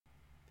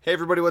Hey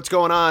everybody, what's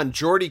going on?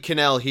 Jordy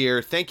Cannell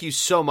here. Thank you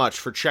so much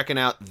for checking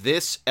out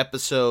this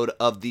episode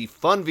of the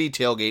Fun V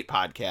Tailgate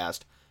podcast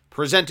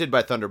presented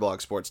by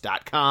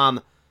ThunderblogSports.com.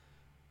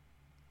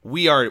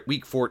 We are at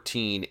week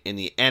 14 in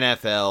the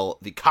NFL.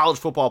 The college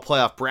football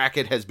playoff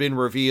bracket has been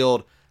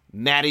revealed.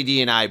 Matty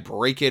D and I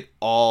break it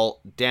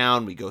all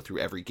down. We go through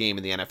every game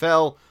in the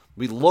NFL.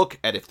 We look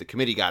at if the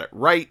committee got it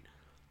right.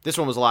 This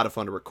one was a lot of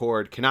fun to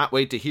record. Cannot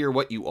wait to hear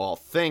what you all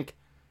think.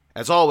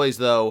 As always,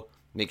 though,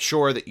 make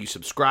sure that you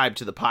subscribe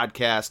to the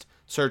podcast.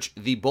 Search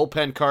The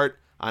Bullpen Cart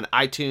on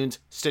iTunes,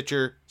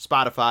 Stitcher,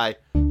 Spotify,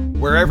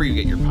 wherever you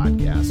get your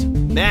podcasts.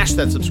 Mash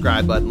that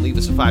subscribe button. Leave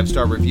us a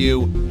 5-star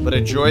review. But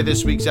enjoy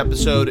this week's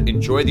episode.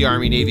 Enjoy the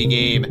Army-Navy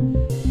game.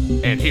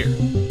 And here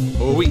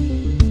we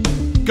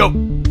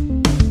go.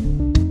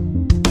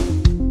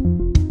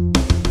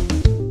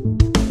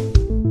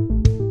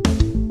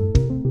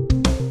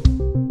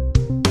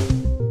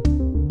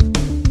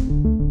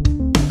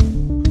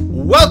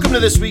 Welcome to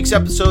this week's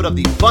episode of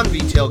the Fun V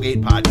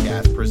Tailgate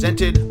podcast,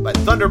 presented by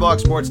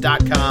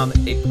ThunderblogSports.com,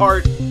 a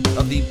part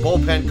of the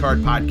Bullpen Cart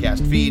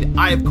podcast feed.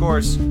 I, of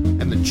course,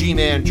 am the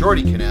G-Man,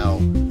 Jordy Cannell.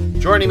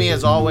 Joining me,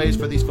 as always,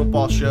 for these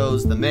football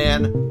shows, the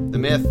man, the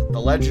myth, the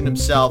legend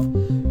himself,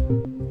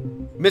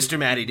 Mr.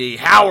 Matty D.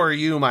 How are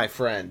you, my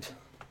friend?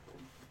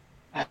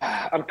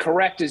 I'm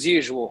correct as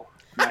usual,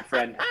 my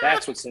friend.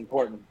 That's what's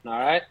important, all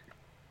right?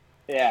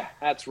 Yeah,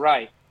 that's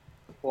right.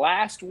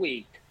 Last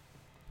week,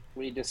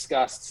 we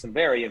discussed some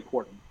very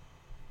important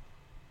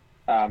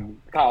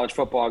college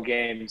football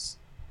games,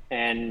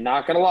 and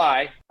not gonna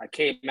lie, I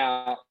came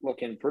out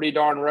looking pretty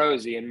darn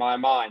rosy in my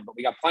mind. But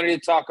we got plenty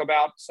to talk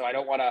about, so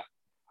I'll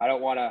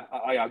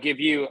give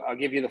you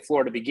the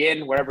floor to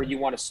begin wherever you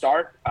want to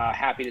start.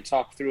 Happy to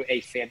talk through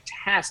a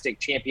fantastic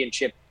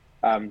championship,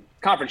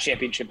 conference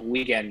championship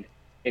weekend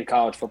in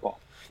college football.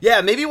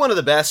 Yeah, maybe one of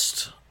the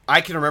best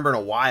I can remember in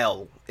a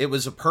while. It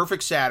was a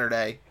perfect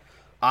Saturday.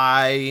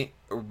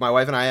 My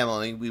wife and I,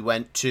 Emily, we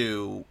went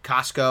to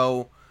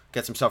Costco,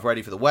 get some stuff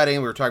ready for the wedding.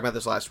 We were talking about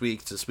this last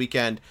week. It's this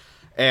weekend.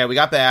 And we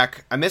got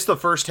back. I missed the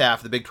first half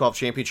of the Big 12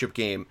 championship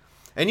game.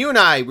 And you and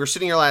I were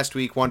sitting here last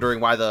week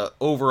wondering why the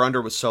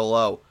over-under was so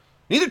low.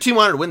 Neither team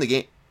wanted to win the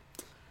game.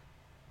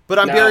 But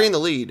I'm burying the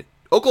lead.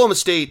 Oklahoma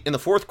State, in the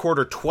fourth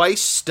quarter,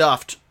 twice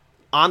stuffed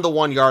on the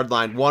 1-yard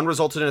line. One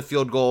resulted in a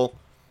field goal.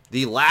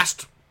 The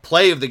last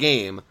play of the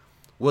game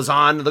was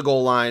on the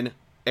goal line.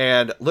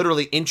 And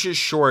literally inches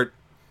short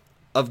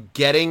of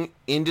getting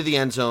into the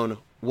end zone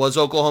was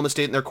Oklahoma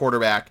State and their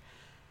quarterback.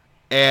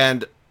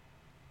 And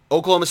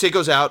Oklahoma State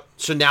goes out,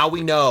 so now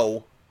we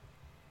know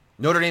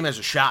Notre Dame has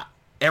a shot.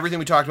 Everything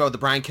we talked about with the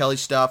Brian Kelly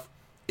stuff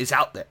is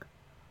out there.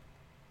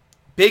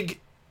 Big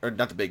SEC,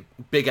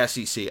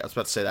 I was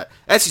about to say that.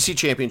 SEC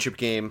championship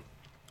game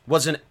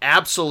was an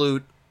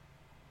absolute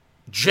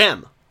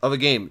gem of a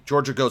game.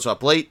 Georgia goes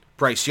up late.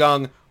 Bryce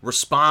Young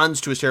responds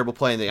to his terrible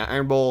play in the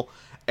Iron Bowl,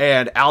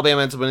 and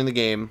Alabama ends up winning the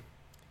game.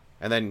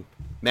 And then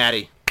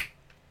Matty,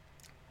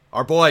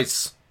 our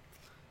boys,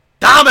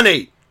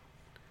 dominate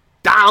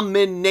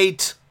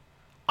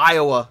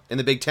Iowa in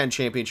the Big Ten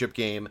championship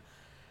game.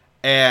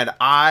 And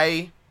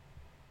I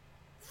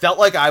felt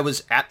like I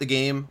was at the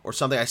game or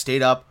something. I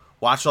stayed up,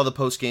 watched all the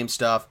post-game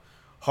stuff.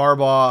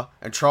 Harbaugh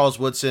and Charles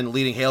Woodson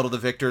leading Hail to the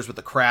Victors with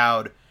the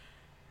crowd.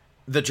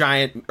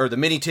 The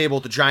mini table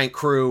with the giant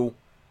crew.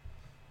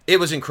 It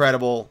was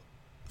incredible.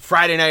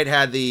 Friday night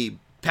had the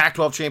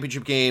Pac-12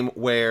 championship game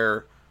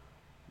where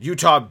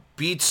Utah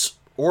beats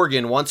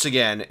Oregon once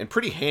again, and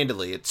pretty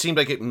handily. It seemed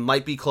like it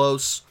might be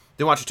close.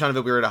 Didn't watch a ton of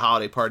it. We were at a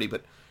holiday party,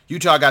 but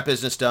Utah got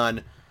business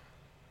done.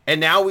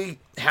 And now we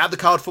have the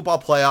college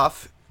football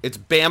playoff. It's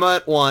Bama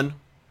at 1.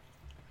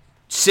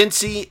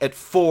 Cincy at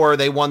 4.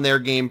 They won their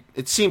game.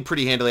 It seemed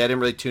pretty handily. I didn't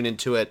really tune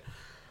into it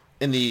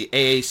in the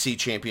AAC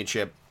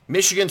championship.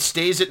 Michigan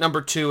stays at number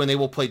 2, and they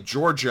will play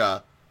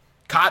Georgia.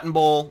 Cotton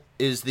Bowl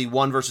is the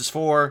 1 versus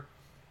 4,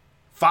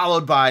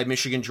 followed by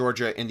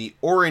Michigan-Georgia in the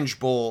Orange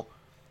Bowl.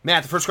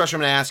 Matt, the first question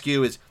I'm going to ask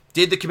you is,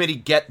 did the committee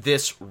get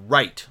this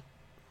right?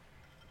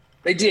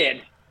 They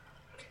did.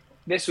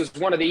 This was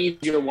one of the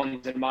easier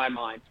ones in my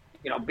mind,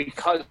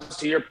 because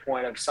to your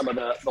point of some of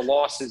the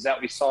losses that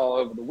we saw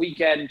over the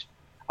weekend,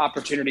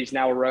 opportunities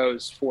now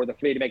arose for the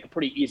committee to make a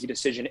pretty easy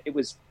decision. It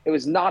was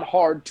not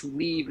hard to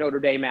leave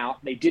Notre Dame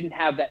out. They didn't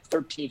have that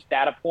 13th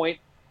data point.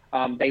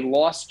 They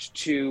lost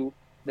to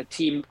the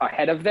team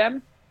ahead of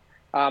them.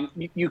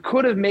 You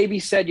could have maybe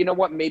said, you know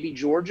what, maybe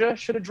Georgia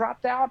should have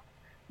dropped out.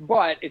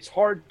 But it's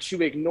hard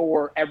to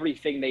ignore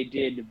everything they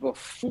did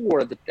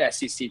before the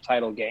SEC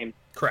title game.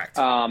 Correct.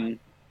 And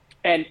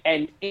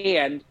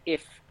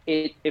if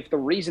the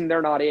reason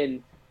they're not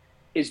in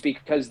is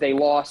because they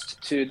lost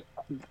to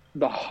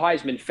the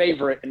Heisman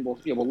favorite, and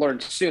we'll learn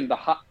soon,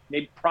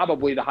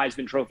 probably the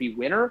Heisman Trophy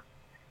winner,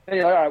 then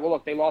you're like, all right, well,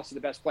 look, they lost to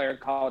the best player in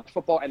college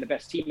football and the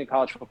best team in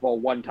college football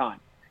one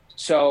time.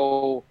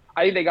 So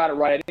I think they got it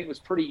right. I think it was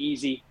pretty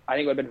easy. I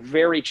think it would have been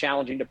very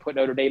challenging to put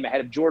Notre Dame ahead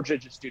of Georgia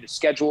just due to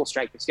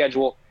strength of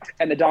schedule,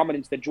 and the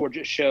dominance that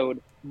Georgia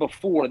showed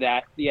before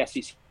that, the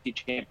SEC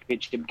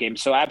championship game.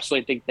 So I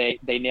absolutely think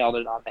they nailed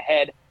it on the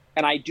head.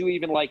 and I do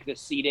even like the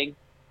seeding.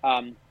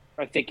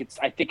 I think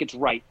it's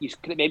right.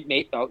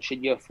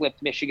 Should you have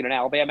flipped Michigan and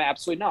Alabama?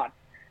 Absolutely not.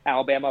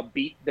 Alabama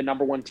beat the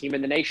number one team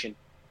in the nation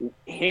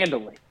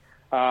handily.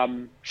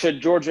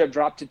 Should Georgia have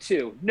dropped to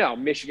 2? No.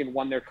 Michigan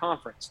won their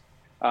conference,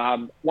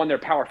 won their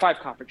Power 5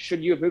 conference.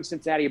 Should you have moved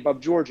Cincinnati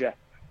above Georgia?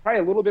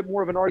 Probably a little bit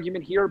more of an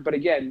argument here, but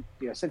again,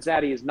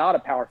 Cincinnati is not a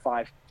Power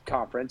 5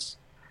 conference.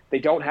 They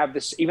don't have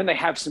this. Even they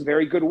have some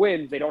very good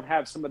wins, they don't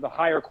have some of the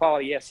higher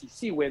quality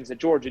SEC wins that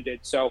Georgia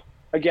did. So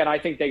again, I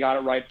think they got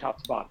it right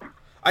top to bottom.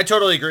 I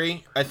totally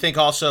agree. I think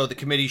also the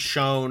committee's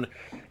shown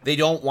they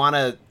don't want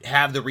to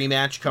have the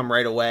rematch come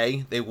right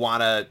away. They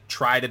want to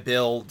try to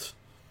build,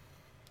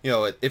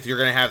 if you're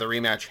going to have the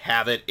rematch,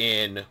 have it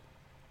in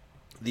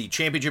the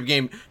championship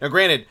game. Now,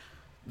 granted,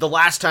 the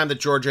last time that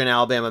Georgia and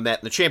Alabama met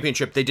in the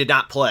championship, they did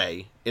not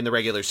play in the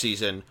regular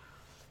season.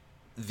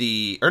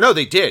 They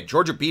did.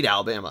 Georgia beat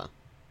Alabama.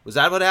 Was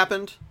that what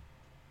happened?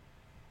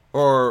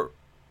 Or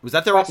was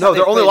that their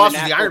only loss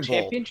was the Iron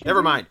Bowl?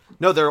 Never mind.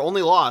 No, their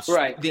only loss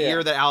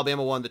year that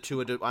Alabama won the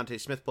Tua Devontae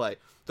Smith play.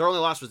 Their only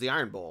loss was the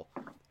Iron Bowl.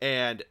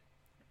 And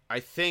I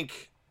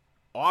think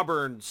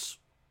Auburn's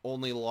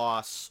only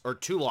loss, or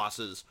 2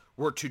 losses,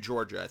 were to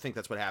Georgia. I think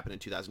that's what happened in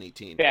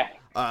 2018. Yeah.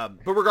 But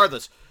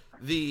regardless,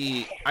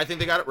 I think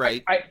they got it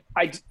right.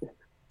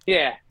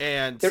 Yeah.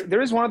 And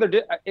there is one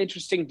other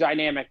interesting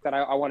dynamic that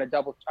I want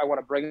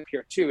to bring up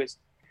here too is,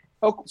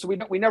 so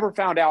we never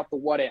found out the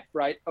what if,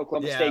 right?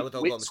 Oklahoma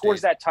State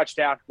scores that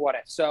touchdown. What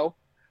if? So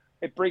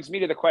it brings me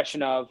to the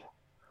question of,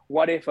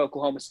 what if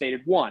Oklahoma State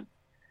had won?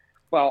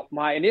 Well,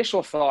 my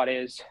initial thought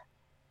is,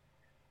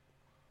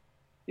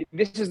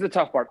 this is the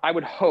tough part. I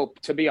would hope,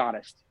 to be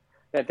honest,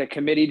 that the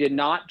committee did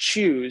not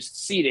choose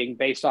seeding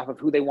based off of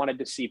who they wanted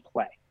to see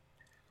play.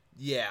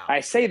 Yeah.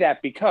 I say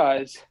that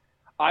because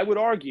I would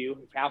argue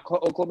if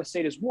Oklahoma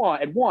State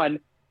had won,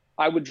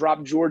 I would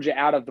drop Georgia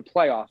out of the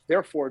playoff.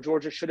 Therefore,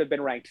 Georgia should have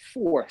been ranked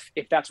 4th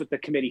if that's what the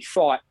committee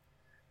thought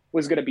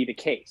was going to be the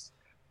case.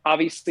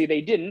 Obviously,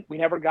 they didn't. We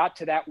never got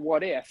to that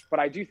what if, but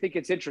I do think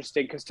it's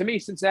interesting because to me,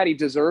 Cincinnati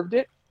deserved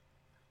it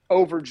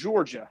over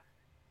Georgia.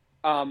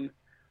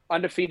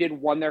 Undefeated,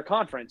 won their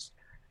conference.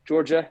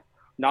 Georgia,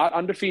 not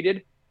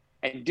undefeated,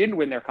 and didn't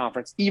win their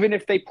conference, even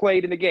if they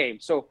played in the game.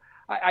 So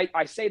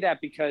I say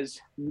that because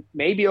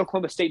maybe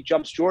Oklahoma State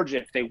jumps Georgia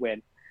if they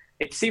win.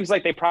 It seems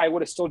like they probably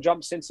would have still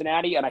jumped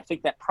Cincinnati, and I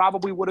think that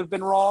probably would have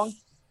been wrong.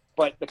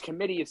 But the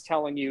committee is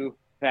telling you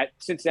that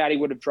Cincinnati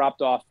would have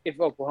dropped off if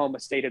Oklahoma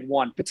State had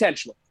won,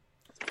 potentially.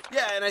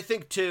 Yeah, and I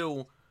think,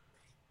 to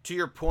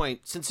your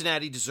point,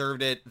 Cincinnati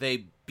deserved it.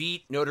 They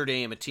beat Notre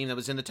Dame, a team that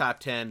was in the top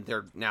 10.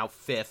 They're now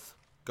 5th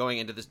going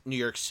into the New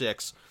York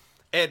 6.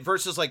 And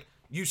versus, like,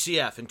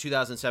 UCF in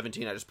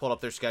 2017, I just pulled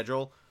up their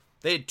schedule.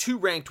 They had 2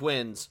 ranked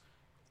wins,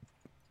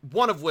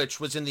 one of which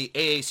was in the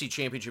AAC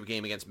championship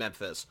game against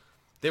Memphis.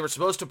 They were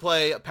supposed to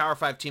play a Power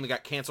 5 team that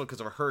got canceled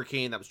because of a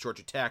hurricane. That was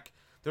Georgia Tech.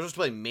 They were supposed to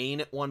play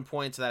Maine at one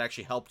point, so that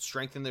actually helped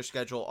strengthen their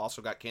schedule.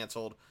 Also got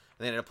canceled.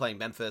 And they ended up playing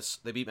Memphis.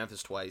 They beat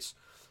Memphis twice.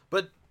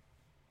 But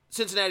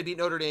Cincinnati beat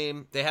Notre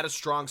Dame. They had a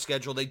strong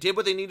schedule. They did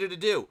what they needed to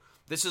do.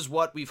 This is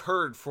what we've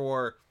heard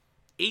for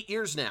 8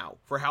 years now,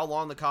 for how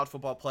long the college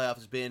football playoff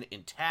has been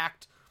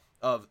intact.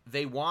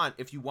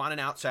 If you want an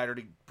outsider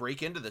to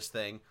break into this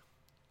thing,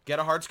 get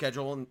a hard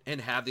schedule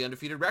and have the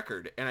undefeated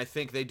record. And I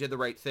think they did the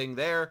right thing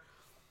there.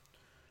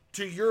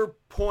 To your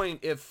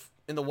point, if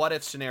in the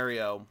what-if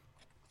scenario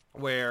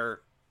where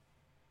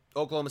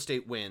Oklahoma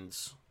State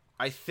wins,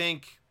 I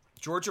think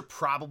Georgia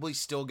probably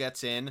still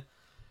gets in,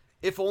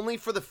 if only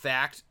for the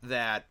fact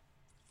that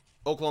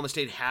Oklahoma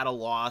State had a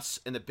loss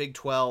and the Big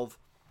 12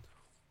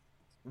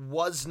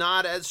 was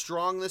not as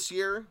strong this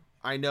year.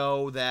 I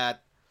know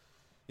that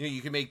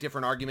you can make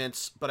different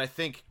arguments, but I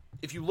think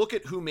if you look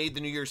at who made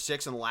the New Year's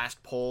Six in the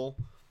last poll,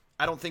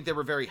 I don't think they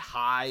were very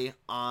high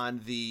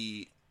on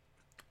the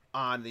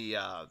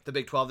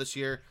Big 12 this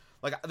year.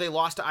 Like, they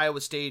lost to Iowa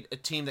State, a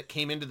team that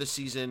came into the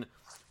season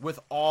with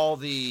all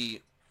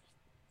the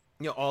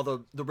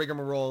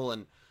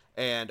rigmarole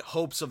and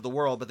hopes of the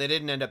world, but they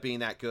didn't end up being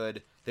that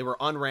good. They were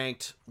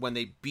unranked when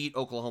they beat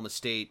Oklahoma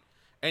State.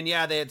 And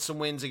yeah, they had some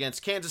wins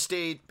against Kansas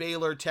State,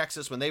 Baylor,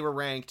 Texas when they were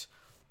ranked.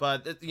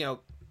 But,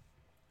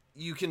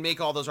 you can make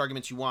all those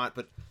arguments you want,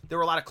 but there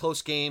were a lot of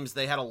close games.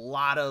 They had a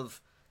lot of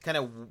kind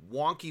of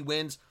wonky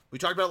wins. We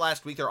talked about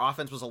last week, their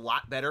offense was a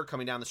lot better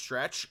coming down the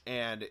stretch,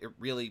 and it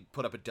really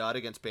put up a dud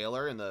against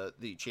Baylor in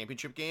the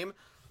championship game.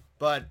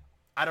 But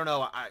I don't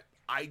know.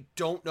 I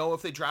don't know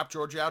if they dropped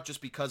Georgia out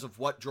just because of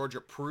what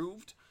Georgia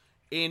proved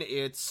in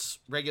its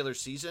regular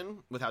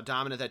season with how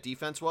dominant that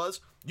defense was.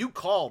 You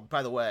called,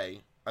 by the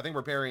way, I think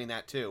we're burying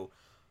that too,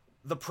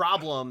 the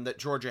problem that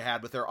Georgia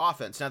had with their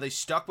offense. Now, they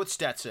stuck with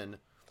Stetson.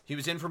 He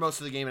was in for most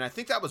of the game, and I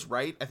think that was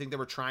right. I think they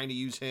were trying to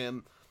use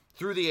him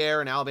through the air,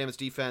 and Alabama's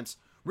defense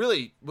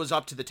really was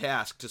up to the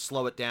task to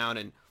slow it down,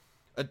 and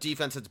a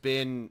defense that's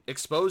been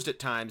exposed at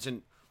times.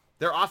 And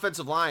their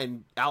offensive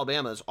line,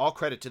 Alabama's, all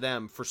credit to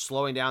them for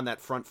slowing down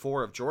that front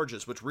four of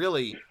Georgia's, which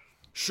really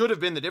should have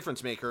been the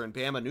difference maker, and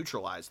Bama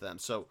neutralized them.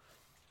 So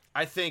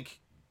I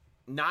think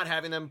not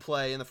having them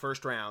play in the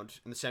first round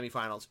in the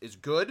semifinals is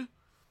good,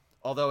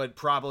 although it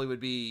probably would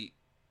be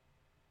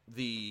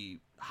the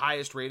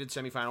highest rated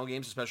semifinal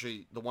games,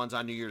 especially the ones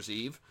on New Year's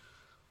Eve.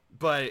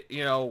 But,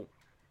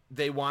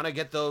 they want to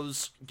get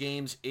those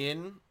games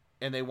in,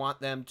 and they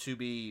want them to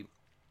be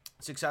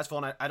successful,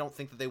 and I don't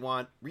think that they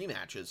want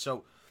rematches.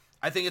 So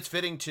I think it's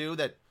fitting, too,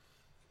 that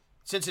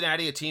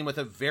Cincinnati, a team with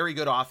a very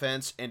good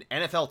offense and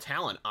NFL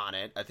talent on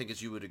it, I think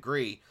as you would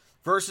agree,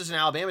 versus an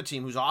Alabama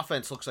team whose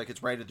offense looks like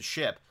it's righted the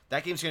ship.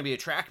 That game's going to be a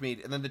track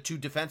meet, and then the two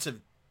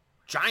defensive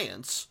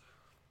giants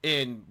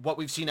in what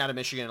we've seen out of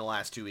Michigan in the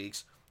last 2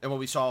 weeks and what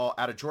we saw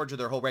out of Georgia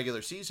their whole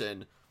regular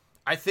season.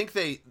 I think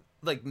they,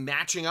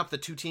 matching up the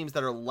two teams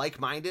that are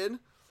like-minded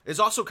is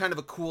also kind of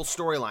a cool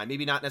storyline.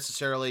 Maybe not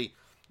necessarily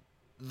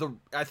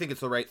I think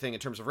it's the right thing in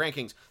terms of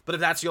rankings, but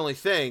if that's the only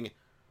thing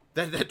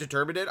that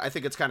determined it, I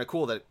think it's kind of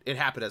cool that it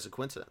happened as a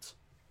coincidence.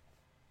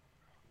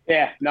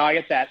 Yeah, no, I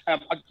get that. A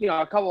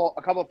couple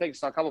of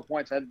things, a couple of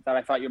points that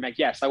I thought you would make.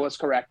 Yes, I was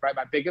correct, right?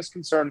 My biggest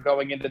concern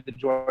going into the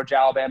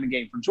Georgia-Alabama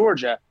game for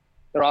Georgia,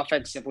 their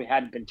offense simply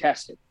hadn't been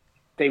tested.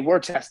 They were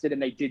tested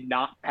and they did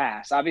not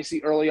pass.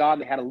 Obviously, early on,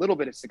 they had a little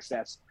bit of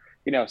success.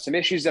 Some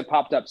issues that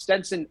popped up.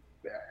 Stenson,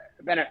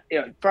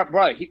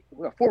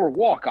 forward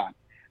walk-on.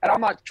 And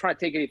I'm not trying to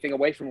take anything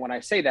away from when I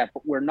say that,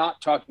 but we're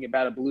not talking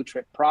about a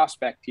blue-chip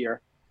prospect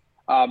here.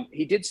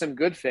 He did some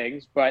good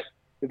things, but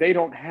they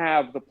don't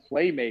have the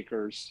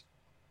playmakers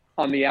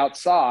on the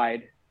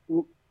outside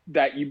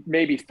that you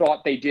maybe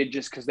thought they did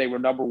just because they were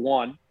number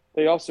one.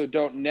 They also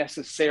don't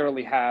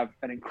necessarily have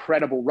an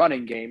incredible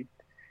running game.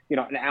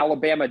 And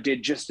Alabama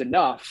did just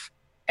enough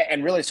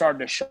and really started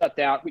to shut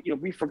down.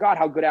 We forgot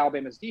how good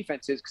Alabama's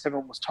defense is because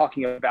everyone was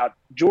talking about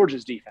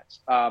Georgia's defense.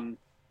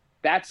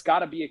 That's got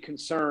to be a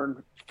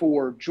concern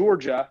for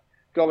Georgia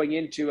going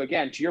into,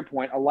 again, to your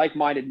point, a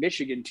like-minded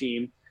Michigan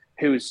team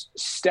who's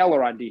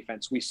stellar on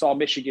defense. We saw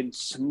Michigan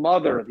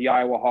smother the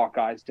Iowa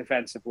Hawkeyes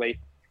defensively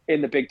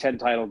in the Big Ten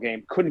title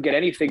game. Couldn't get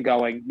anything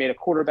going, made a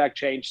quarterback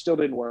change, still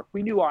didn't work.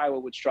 We knew Iowa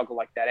would struggle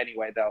like that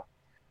anyway, though.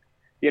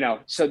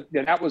 So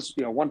that was,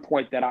 one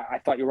point that I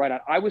thought you were right on.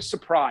 I was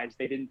surprised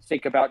they didn't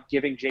think about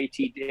giving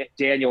JT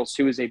Daniels,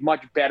 who is a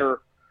much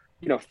better,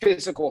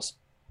 physical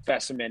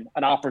specimen,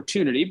 an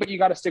opportunity. But you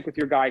got to stick with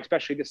your guy,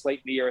 especially this late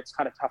in the year. It's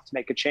kind of tough to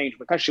make a change,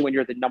 especially when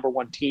you're the number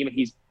one team and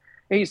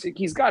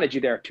he's guided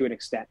you there to an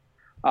extent.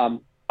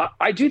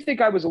 I do think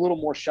I was a little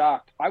more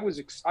shocked. I was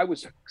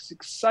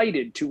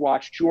excited to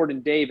watch Jordan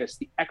Davis,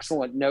 the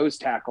excellent nose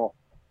tackle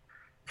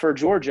for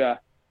Georgia.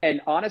 And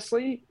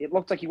honestly, it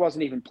looked like he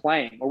wasn't even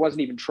playing or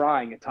wasn't even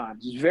trying at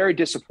times. It was very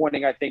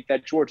disappointing, I think,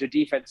 that Georgia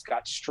defense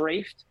got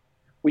strafed.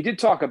 We did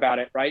talk about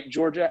it, right?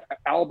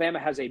 Alabama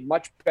has a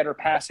much better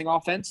passing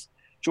offense.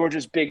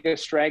 Georgia's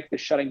biggest strength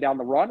is shutting down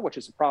the run, which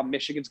is a problem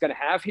Michigan's going to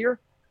have here.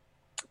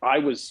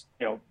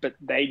 But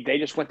they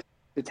just went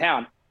to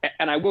town.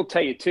 And I will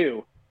tell you,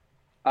 too,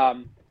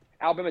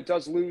 Alabama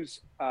does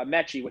lose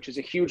Mechie, which is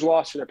a huge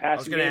loss for their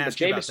passing game. But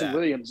Jamison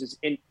Williams is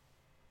in.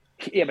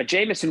 Yeah, but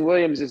Jamison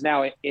Williams is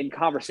now in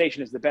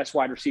conversation as the best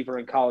wide receiver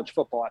in college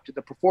football. After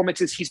the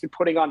performances he's been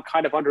putting on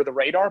kind of under the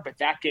radar, but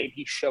that game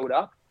he showed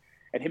up,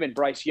 and him and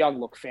Bryce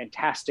Young look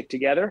fantastic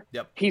together.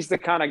 Yep. He's the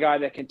kind of guy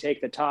that can take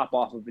the top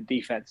off of the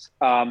defense,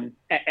 and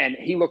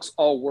he looks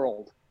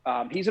all-world.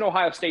 He's an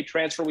Ohio State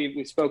transfer.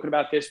 We've spoken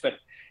about this, but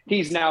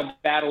he's now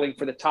battling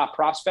for the top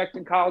prospect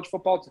in college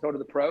football to go to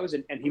the pros,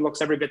 and he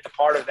looks every bit the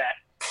part of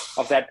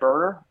that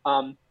burner.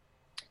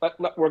 But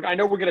I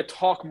know we're going to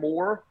talk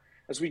more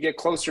as we get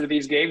closer to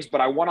these games,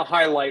 but I want to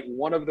highlight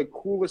one of the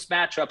coolest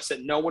matchups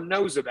that no one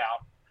knows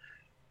about.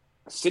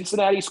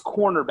 Cincinnati's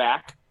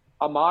cornerback,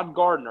 Ahmad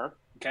Gardner,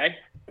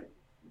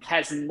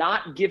 has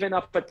not given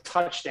up a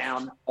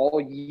touchdown all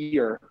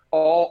year.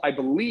 I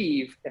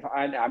believe,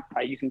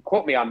 you can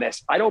quote me on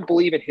this, I don't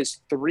believe in his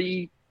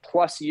 3+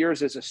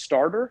 years as a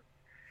starter,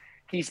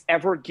 he's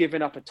ever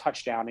given up a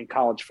touchdown in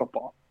college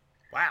football.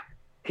 Wow.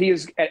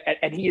 He's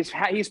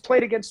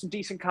played against some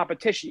decent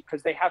competition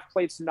because they have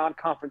played some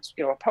non-conference,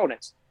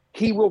 opponents.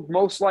 He will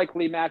most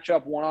likely match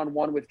up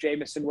one-on-one with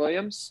Jamison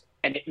Williams,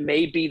 and it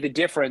may be the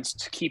difference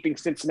to keeping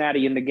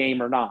Cincinnati in the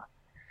game or not.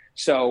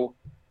 So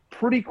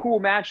pretty cool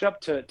matchup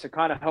to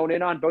kind of hone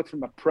in on, both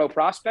from a pro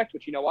prospect,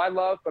 which I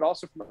love, but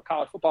also from a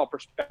college football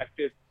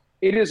perspective.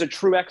 It is a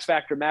true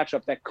X-factor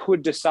matchup that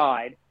could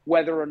decide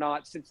whether or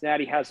not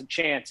Cincinnati has a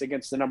chance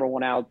against the number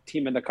one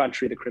team in the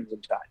country, the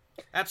Crimson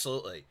Tide.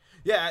 Absolutely.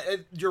 Yeah,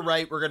 you're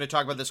right. We're going to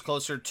talk about this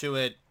closer to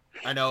it.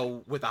 I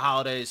know with the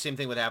holidays, same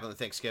thing would happen with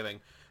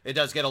Thanksgiving. It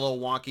does get a little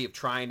wonky of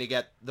trying to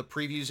get the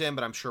previews in,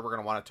 but I'm sure we're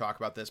going to want to talk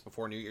about this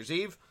before New Year's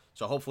Eve.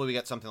 So hopefully we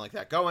get something like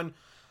that going.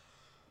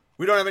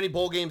 We don't have any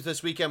bowl games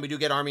this weekend. We do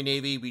get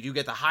Army-Navy. We do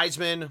get the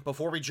Heisman.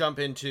 Before we jump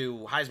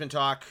into Heisman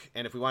talk,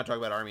 and if we want to talk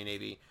about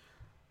Army-Navy,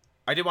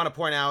 I did want to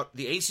point out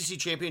the ACC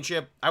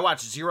Championship. I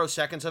watched 0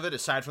 seconds of it,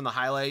 aside from the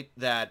highlight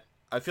that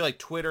I feel like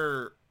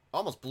Twitter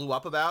almost blew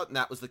up about, and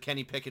that was the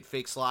Kenny Pickett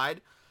fake slide.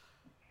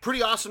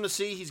 Pretty awesome to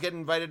see. He's getting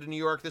invited to New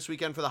York this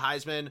weekend for the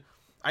Heisman.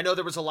 I know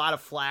there was a lot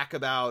of flack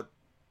about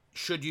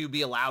should you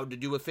be allowed to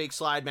do a fake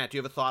slide. Matt, do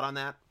you have a thought on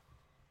that?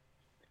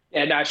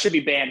 And should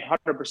be banned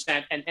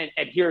 100%. And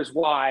here's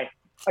why.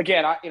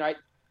 Again,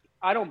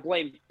 I don't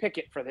blame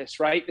Pickett for this,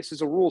 right? This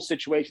is a rule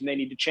situation they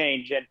need to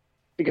change. And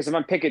because if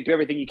I'm Pickett, do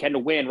everything you can to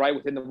win, right,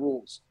 within the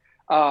rules.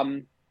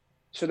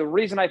 So the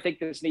reason I think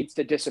this needs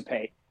to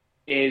dissipate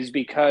is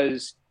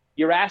because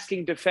you're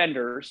asking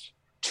defenders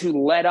to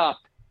let up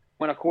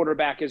when a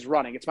quarterback is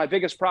running. It's my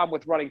biggest problem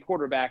with running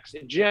quarterbacks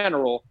in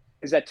general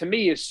is that, to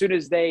me, as soon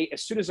as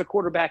a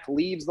quarterback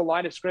leaves the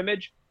line of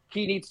scrimmage,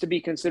 he needs to be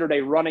considered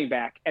a running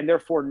back and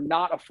therefore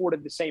not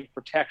afforded the same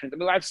protections. I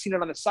mean, I've seen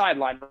it on the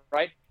sideline,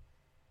 right?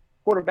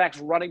 Quarterback's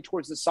running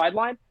towards the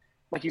sideline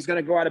like he's going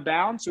to go out of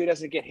bounds so he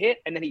doesn't get hit,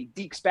 and then he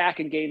dekes back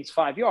and gains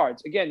 5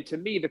 yards. Again, to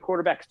me, the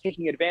quarterback's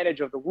taking advantage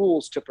of the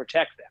rules to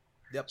protect them.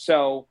 Yep.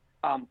 So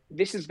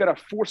this is going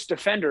to force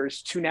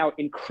defenders to now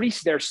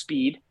increase their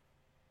speed,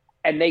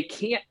 and they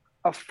can't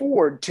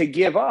afford to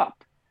give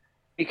up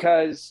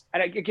because,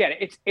 and again,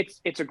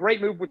 it's a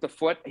great move with the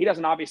foot. He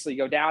doesn't obviously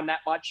go down that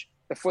much.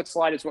 The foot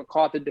slide is what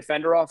caught the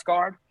defender off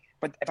guard.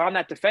 But if I'm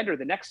that defender,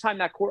 the next time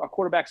that a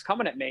quarterback's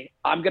coming at me,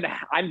 I'm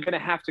gonna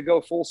have to go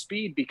full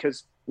speed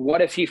because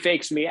what if he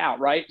fakes me out,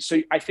 right?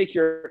 So I think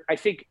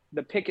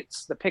the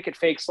Pickett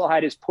fake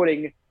slide is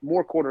putting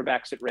more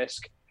quarterbacks at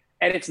risk,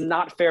 and it's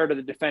not fair to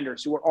the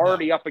defenders who are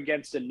already up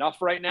against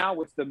enough right now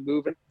with the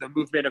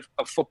movement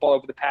of football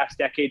over the past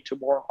decade to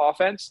more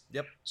offense.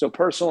 Yep. So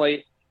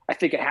personally, I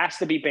think it has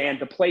to be banned.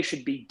 The play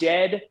should be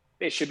dead.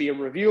 It should be a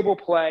reviewable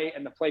play,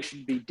 and the play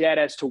should be dead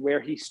as to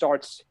where he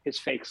starts his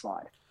fake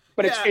slide.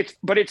 But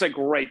it's a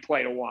great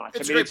play to watch.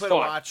 It's a great play to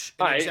watch.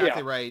 And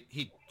exactly right.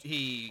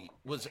 He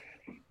was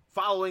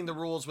following the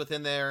rules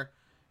within there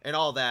and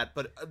all that.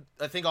 But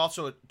I think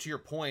also to your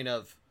point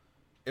of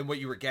and what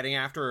you were getting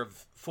after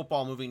of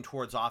football moving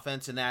towards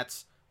offense, and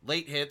that's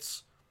late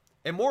hits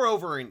and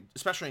moreover,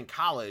 especially in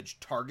college,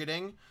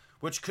 targeting,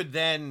 which could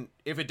then,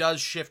 if it does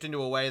shift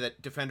into a way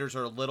that defenders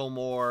are a little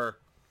more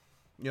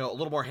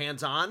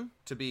hands-on,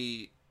 to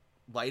be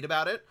light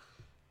about it,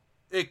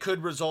 it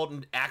could result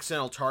in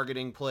accidental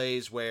targeting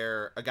plays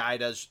where a guy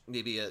does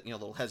maybe a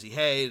little hezzy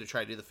hey to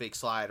try to do the fake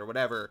slide or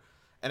whatever,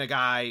 and a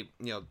guy,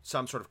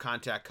 some sort of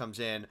contact comes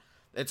in.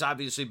 It's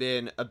obviously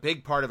been a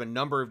big part of a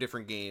number of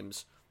different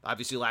games.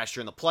 Obviously, last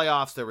year in the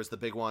playoffs, there was the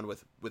big one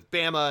with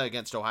Bama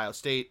against Ohio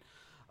State,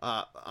 and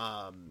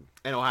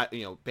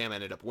Ohio, Bama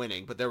ended up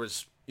winning. But there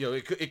was,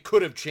 it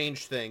could have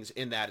changed things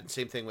in that, and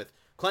same thing with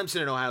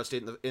Clemson and Ohio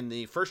State in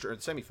the first or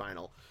the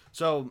semifinal.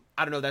 So,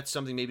 I don't know, that's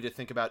something maybe to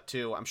think about,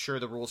 too. I'm sure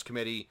the Rules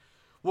Committee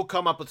will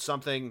come up with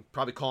something,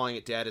 probably calling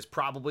it dead is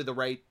probably the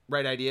right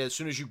idea. As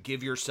soon as you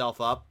give yourself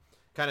up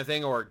kind of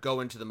thing, or go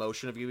into the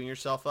motion of giving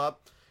yourself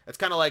up. It's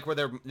kind of like where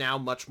they're now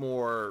much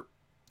more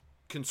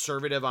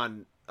conservative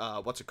on,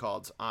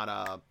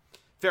 on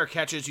fair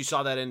catches. You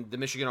saw that in the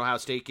Michigan-Ohio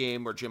State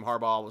game where Jim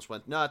Harbaugh almost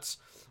went nuts,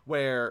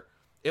 where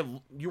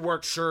you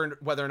weren't sure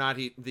whether or not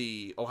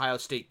the Ohio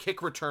State kick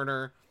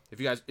returner,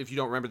 if you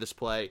don't remember this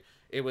play,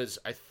 it was,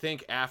 I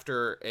think,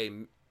 after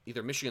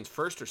either Michigan's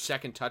first or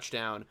second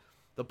touchdown,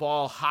 the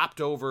ball hopped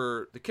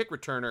over the kick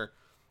returner,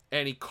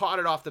 and he caught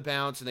it off the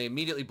bounce, and they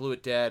immediately blew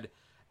it dead.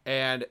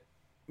 And,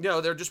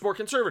 they're just more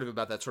conservative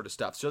about that sort of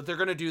stuff. So if they're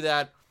going to do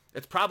that,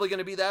 it's probably going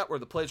to be that where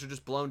the plays are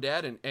just blown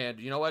dead, and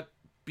you know what?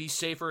 Be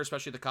safer,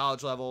 especially at the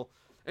college level,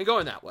 and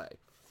going that way.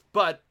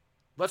 But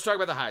let's talk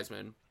about the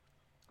Heisman.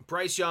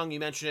 Bryce Young, you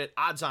mentioned it,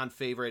 odds-on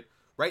favorite.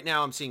 Right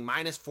now I'm seeing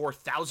minus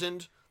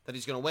 4,000 that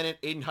he's going to win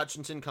it. Aiden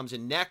Hutchinson comes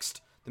in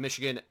next, the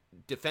Michigan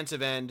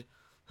defensive end,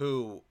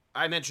 who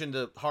I mentioned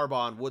the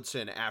Harbaugh and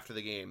Woodson after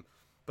the game.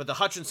 But the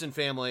Hutchinson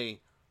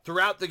family,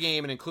 throughout the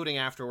game and including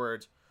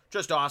afterwards,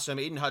 just awesome.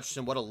 Aiden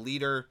Hutchinson, what a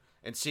leader.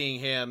 And seeing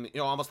him,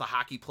 almost a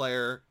hockey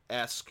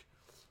player-esque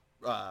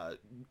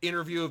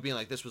interview of being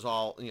like, this was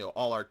all,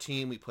 all our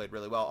team. We played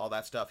really well, all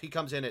that stuff. He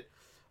comes in at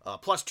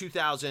plus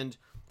 2,000.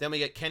 Then we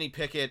get Kenny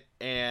Pickett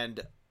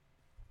and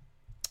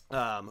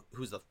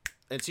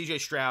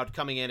CJ Stroud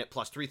coming in at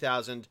plus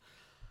 3,000.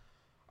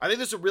 I think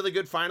this is a really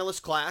good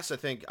finalist class. I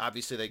think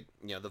obviously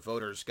the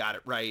voters got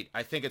it right.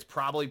 I think it's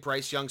probably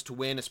Bryce Young's to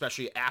win,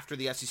 especially after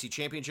the SEC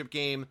championship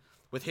game,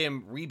 with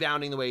him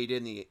rebounding the way he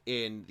did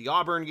in the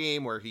Auburn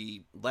game, where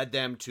he led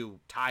them to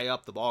tie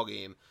up the ball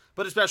game.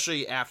 But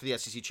especially after the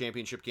SEC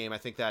championship game, I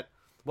think that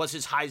was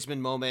his Heisman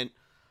moment.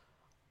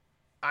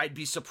 I'd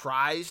be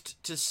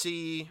surprised to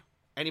see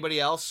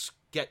anybody else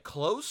get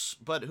close,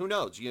 but who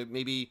knows?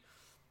 Maybe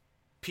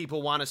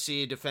people want to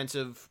see a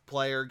defensive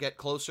player get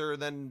closer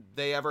than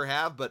they ever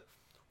have, but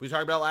we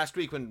talked about last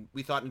week when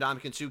we thought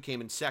Ndamukong Suh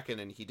came in second,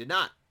 and he did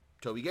not.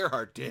 Toby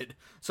Gerhart did.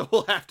 So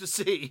we'll have to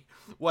see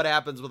what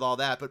happens with all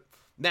that. But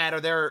Matt,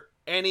 are there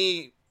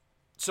any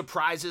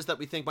surprises that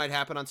we think might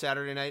happen on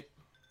Saturday night?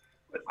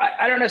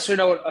 I don't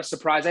necessarily know a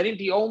surprise. I think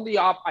the only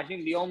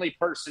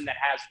person that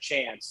has a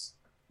chance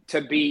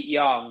to beat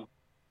Young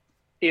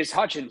is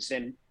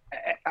Hutchinson.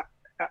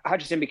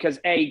 Because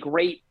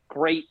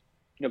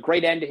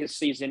great end to his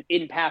season,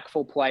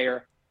 impactful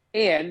player,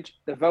 and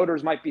the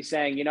voters might be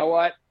saying, you know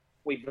what,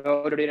 we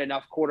voted in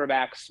enough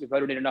quarterbacks, we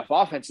voted in enough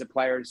offensive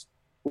players.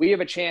 We have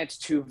a chance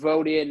to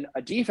vote in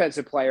a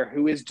defensive player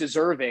who is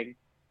deserving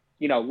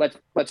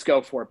let's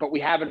go for it. But we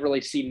haven't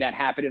really seen that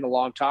happen in a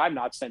long time,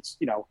 not since,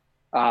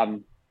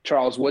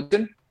 Charles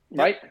Woodson,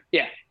 right? Yep.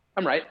 Yeah,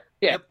 I'm right.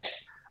 Yeah.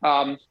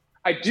 Yep.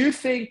 I do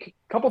think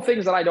a couple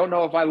things that I don't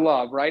know if I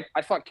love, right?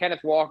 I thought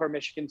Kenneth Walker,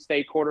 Michigan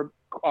State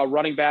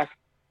running back,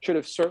 should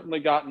have certainly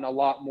gotten a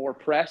lot more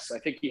press. I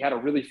think he had a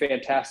really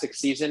fantastic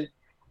season.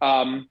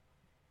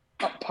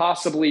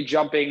 Possibly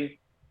jumping,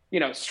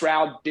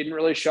 Stroud didn't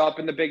really show up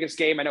in the biggest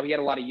game. I know he had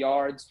a lot of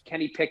yards.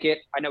 Kenny Pickett,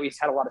 I know he's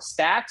had a lot of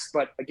stats,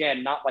 but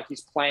again, not like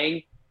he's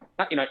playing.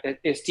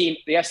 His team,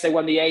 yes, they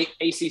won the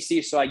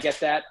ACC, so I get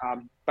that.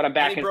 But I'm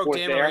back and forth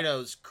there. Dan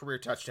Marino's career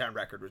touchdown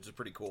record, which is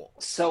pretty cool.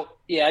 So,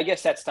 yeah, I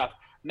guess that's tough.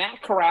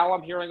 Matt Corral,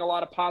 I'm hearing a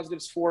lot of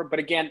positives for, but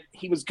again,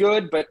 he was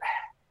good, but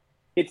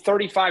it's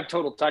 35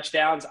 total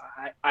touchdowns.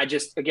 I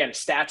just, again,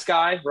 stats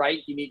guy, right?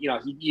 You need,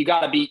 you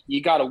got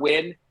to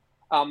win.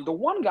 The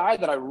one guy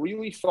that I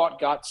really thought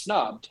got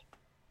snubbed,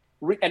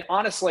 and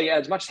honestly,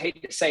 as much as I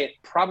hate to say it,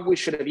 probably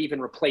should have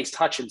even replaced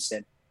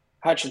Hutchinson.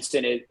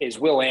 Hutchinson is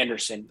Will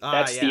Anderson.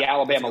 That's the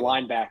Alabama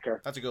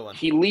linebacker. That's a good one.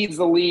 He leads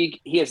the league.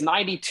 He has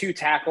 92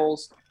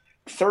 tackles,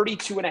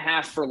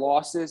 32.5 for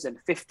losses, and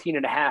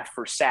 15.5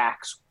 for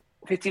sacks.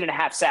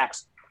 15.5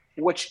 sacks,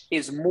 which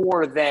is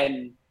more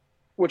than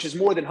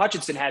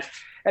Hutchinson has.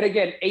 And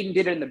again, Aiden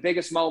did it in the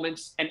biggest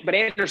moments. But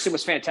Anderson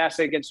was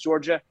fantastic against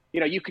Georgia.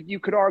 You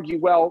could argue,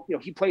 well,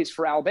 he plays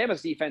for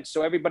Alabama's defense,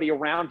 so everybody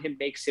around him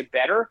makes him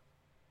better,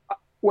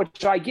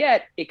 which I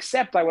get.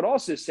 Except I would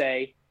also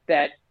say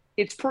that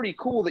it's pretty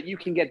cool that you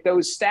can get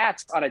those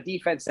stats on a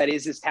defense that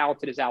is as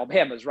talented as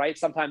Alabama's, right?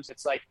 Sometimes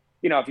it's like,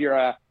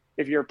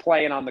 if you're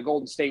playing on the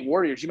Golden State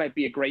Warriors, you might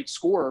be a great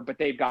scorer, but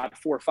they've got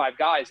 4 or 5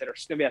 guys that are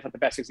 – maybe that's not the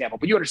best example,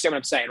 but you understand what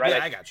I'm saying, right?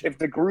 Yeah, I got you. If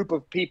the group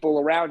of people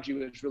around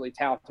you is really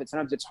talented,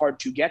 sometimes it's hard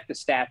to get the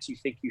stats you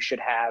think you should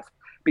have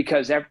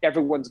because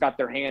everyone's got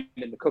their hand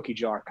in the cookie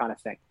jar kind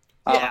of thing.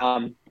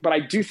 Yeah. But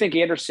I do think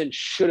Anderson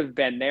should have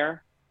been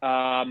there.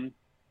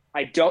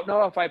 I don't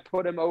know if I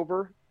put him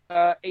over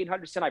Aiden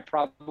Hutchinson. I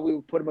probably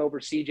would put him over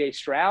C.J.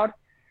 Stroud.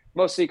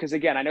 Mostly because,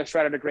 again, I know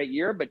Stroud had a great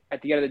year, but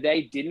at the end of the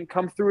day, didn't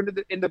come through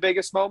in the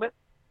biggest moment.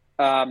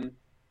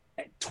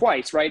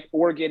 Twice, right?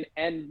 Oregon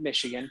and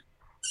Michigan.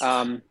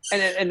 And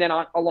then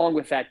along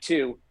with that,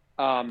 too,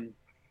 but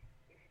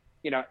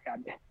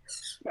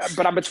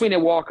I'm between a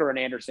Walker and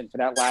Anderson for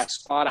that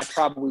last spot. I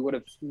probably would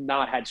have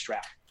not had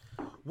Stroud.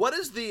 What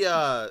is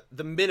the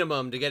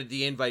minimum to get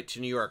the invite to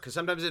New York? Because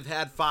sometimes they've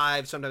had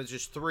 5, sometimes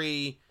just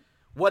 3.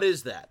 What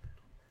is that?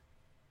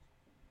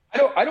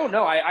 I don't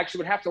know. I actually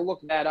would have to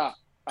look that up.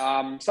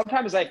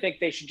 Sometimes I think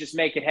they should just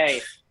make it,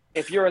 hey,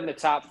 if you're in the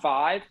top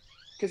 5,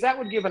 because that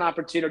would give an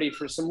opportunity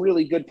for some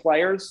really good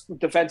players,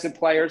 defensive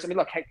players. I mean,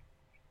 look, hey,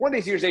 one of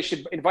these years they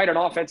should invite an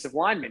offensive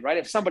lineman, right?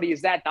 If somebody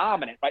is that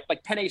dominant, right?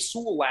 Like Penei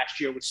Sewell last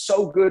year was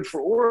so good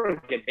for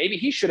Oregon. Maybe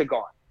he should have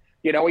gone.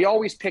 We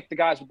always pick the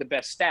guys with the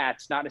best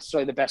stats, not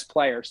necessarily the best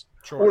players.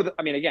 Sure.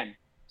 Again,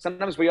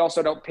 sometimes we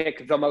also don't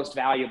pick the most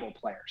valuable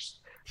players,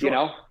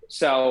 sure.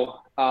 So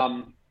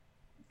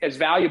as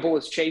valuable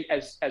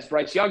as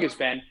Bryce Young has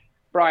been,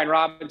 Brian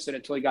Robinson,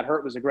 until he got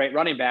hurt, was a great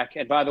running back.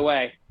 And by the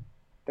way,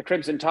 the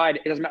Crimson Tide,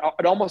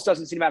 it almost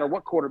doesn't seem to matter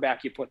what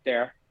quarterback you put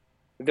there.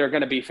 They're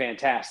going to be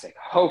fantastic.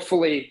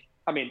 Hopefully,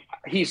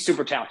 he's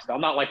super talented.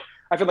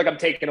 I feel like I'm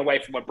taking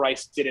away from what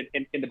Bryce did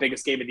in the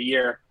biggest game of the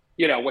year,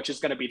 which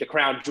is going to be the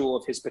crown jewel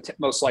of his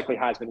most likely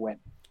Heisman win.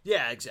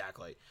 Yeah,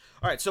 exactly.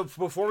 All right, so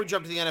before we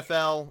jump to the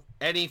NFL,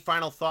 any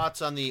final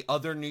thoughts on the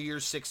other New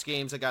Year's 6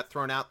 games that got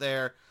thrown out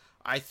there?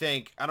 I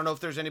don't know if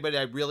there's anybody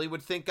I really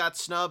would think got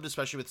snubbed,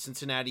 especially with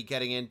Cincinnati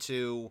getting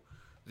into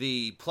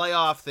the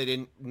playoff. They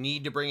didn't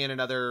need to bring in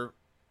another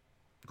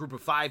group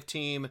of 5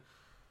 team.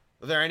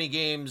 Are there any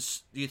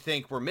games you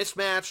think were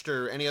mismatched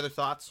or any other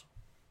thoughts?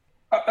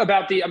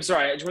 I'm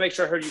sorry, I just want to make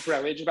sure I heard you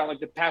correctly. Just about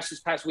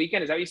this past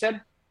weekend, is that what you said?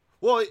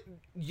 Well,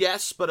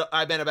 yes, but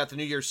I meant about the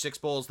New Year's 6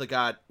 bowls that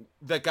got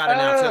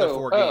announced out of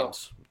 4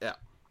 games. Yeah.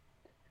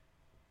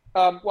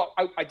 Well,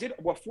 I did,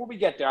 before we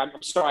get there,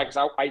 I'm sorry, because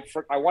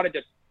I wanted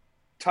to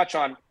touch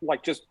on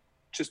just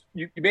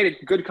you made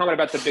a good comment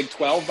about the Big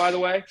 12, by the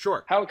way.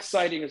 Sure. How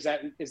exciting is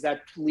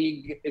that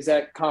league, is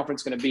that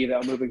conference going to be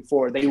though moving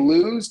forward? They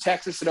lose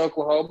Texas and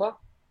Oklahoma,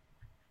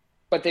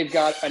 but they've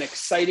got an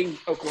exciting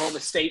Oklahoma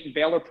State and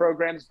Baylor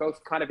programs,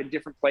 both kind of in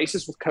different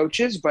places with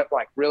coaches, but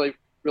like really,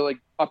 really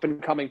up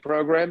and coming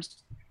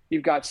programs.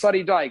 You've got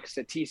Sonny Dykes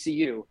at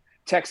TCU.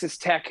 Texas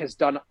Tech has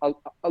done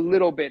a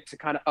little bit to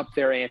kind of up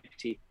their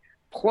ante.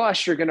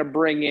 Plus, you're going to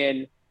bring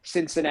in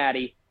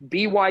Cincinnati,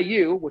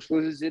 BYU, which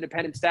loses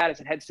independent status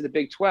and heads to the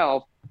Big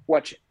 12,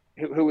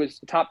 who is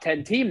the top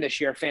 10 team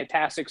this year.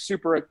 Fantastic,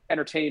 super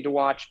entertaining to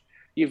watch.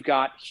 You've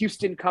got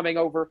Houston coming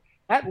over.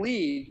 That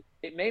league,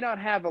 it may not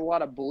have a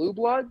lot of blue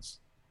bloods,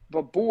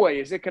 but boy,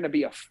 is it going to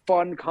be a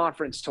fun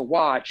conference to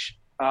watch.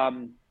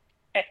 And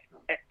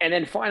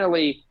then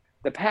finally,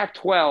 the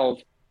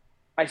Pac-12,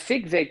 I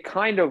think they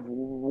kind of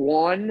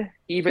won,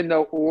 even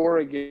though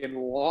Oregon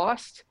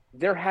lost.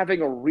 They're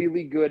having a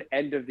really good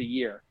end of the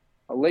year.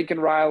 Lincoln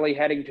Riley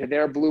heading to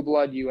their blue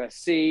blood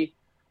USC.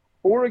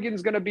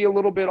 Oregon's going to be a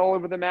little bit all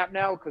over the map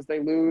now because they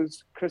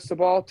lose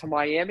Cristobal to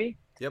Miami.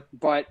 Yep.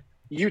 But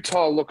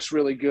Utah looks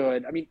really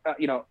good. I mean,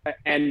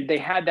 and they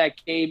had that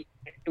game.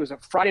 It was a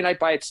Friday night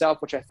by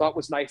itself, which I thought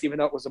was nice, even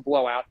though it was a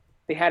blowout.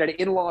 They had it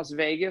in Las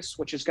Vegas,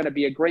 which is going to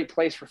be a great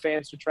place for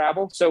fans to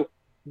travel. So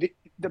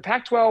the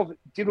Pac-12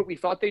 did what we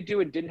thought they'd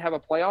do and didn't have a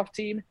playoff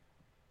team.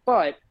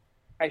 But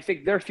I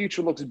think their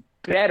future looks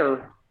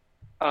better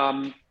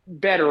than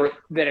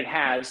it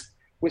has,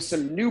 with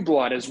some new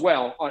blood as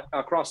well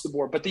across the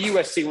board. But the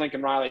USC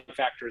Lincoln Riley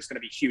factor is going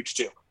to be huge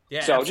too.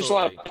 Yeah, so absolutely. Just a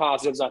lot of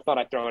positives. I thought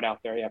I'd throw it out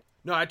there. Yeah.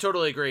 No, I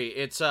totally agree.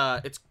 It's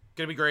going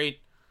to be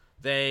great.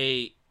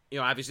 They,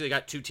 obviously they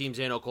got two teams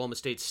in. Oklahoma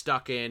State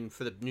stuck in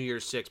for the New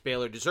Year's Six.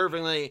 Baylor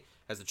deservingly,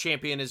 as the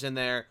champion, is in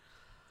there.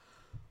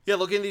 Yeah,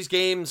 looking at these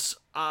games,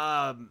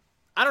 I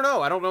don't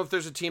know. I don't know if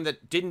there's a team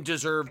that didn't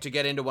deserve to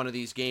get into one of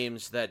these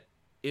games that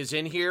is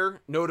in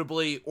here.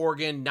 Notably,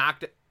 Oregon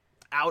knocked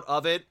out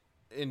of it,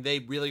 and they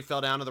really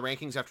fell down to the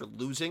rankings after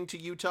losing to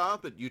Utah,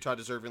 but Utah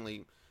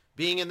deservingly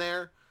being in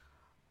there.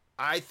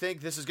 I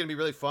think this is going to be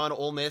really fun.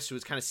 Ole Miss, who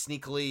was kind of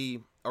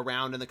sneakily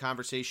around in the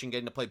conversation,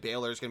 getting to play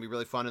Baylor is going to be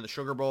really fun in the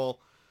Sugar Bowl.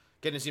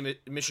 Getting to see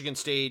Michigan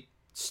State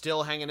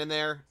still hanging in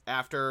there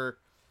after,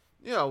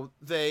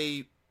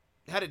 they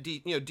had a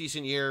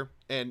decent year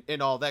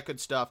and all that good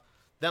stuff.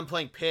 Them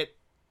playing Pitt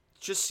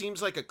just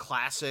seems like a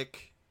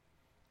classic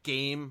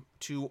game.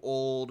 Two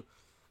old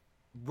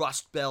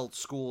Rust Belt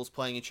schools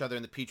playing each other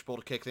in the Peach Bowl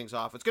to kick things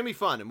off. It's going to be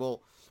fun, and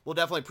we'll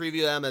definitely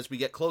preview them as we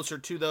get closer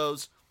to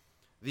those.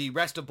 The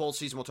rest of bowl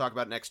season we'll talk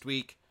about next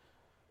week.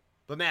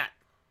 But Matt,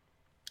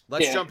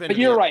 let's jump in. But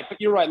you're right.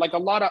 Like a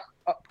lot of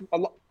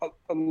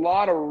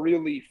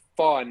really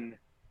fun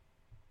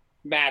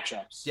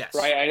matchups. Yes.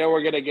 Right. I know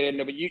we're going to get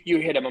into, but you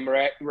hit them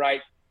right.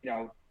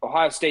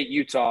 Ohio State,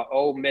 Utah,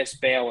 Ole Miss,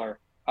 Baylor,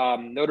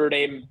 Notre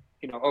Dame.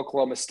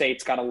 Oklahoma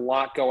State's got a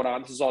lot going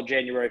on. This is all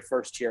January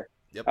 1st here.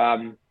 Yep.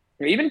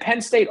 Even Penn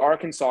State,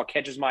 Arkansas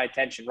catches my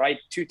attention, right?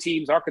 Two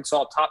teams,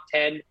 Arkansas top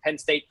 10, Penn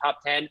State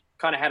top 10,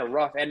 kind of had a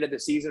rough end of the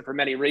season for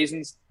many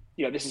reasons.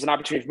 This is an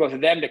opportunity for both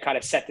of them to kind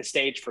of set the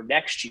stage for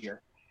next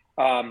year.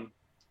 And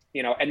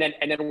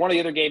then one of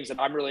the other games that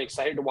I'm really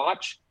excited to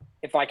watch,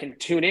 if I can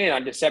tune in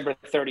on December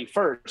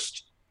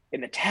 31st in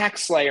the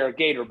Tax Slayer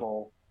Gator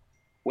Bowl,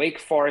 Wake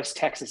Forest,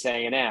 Texas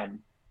A&M,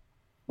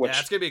 which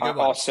that's going to be a good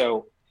one.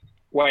 Also,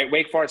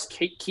 Wake Forest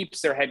keeps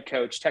their head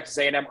coach. Texas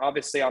A&M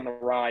obviously on the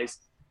rise.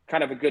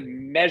 Kind of a good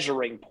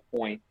measuring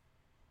point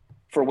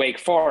for Wake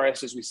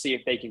Forest as we see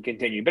if they can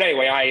continue. But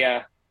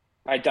anyway,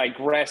 I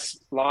digress.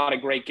 A lot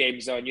of great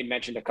games, though, and you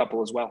mentioned a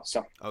couple as well.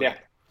 So, okay. Yeah.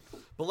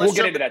 But we'll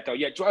get into that, though.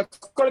 Yeah, let's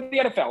go to the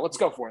NFL. Let's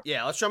go for it.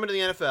 Yeah, let's jump into the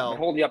NFL. I'm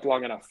holding you up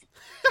long enough.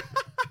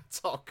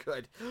 It's all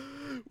good.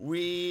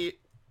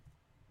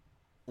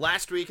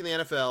 Last week in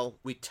the NFL,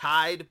 we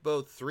tied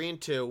both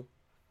 3-2.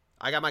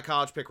 I got my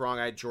college pick wrong.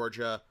 I had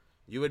Georgia.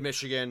 You had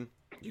Michigan.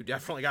 You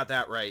definitely got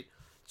that right.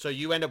 So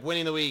you end up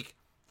winning the week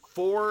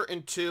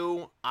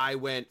 4-2. I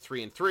went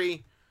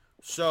 3-3.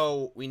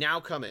 So we now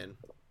come in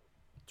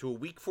to a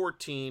week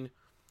 14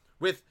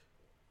 with,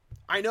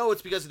 I know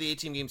it's because of the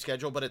 18-game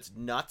schedule, but it's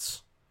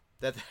nuts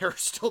that there are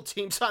still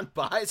teams on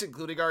byes,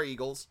 including our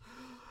Eagles.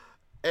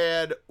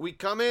 And we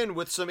come in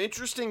with some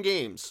interesting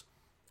games.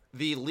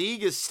 The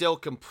league is still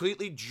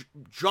completely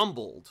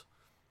jumbled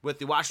with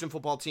the Washington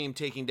football team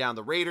taking down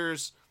the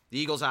Raiders. The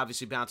Eagles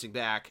obviously bouncing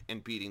back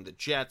and beating the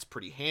Jets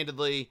pretty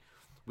handedly.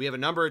 We have a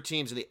number of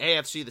teams in the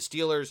AFC, the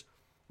Steelers,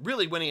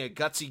 really winning a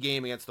gutsy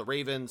game against the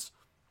Ravens.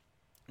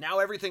 Now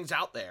everything's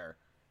out there.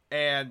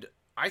 And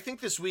I think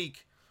this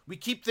week, we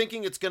keep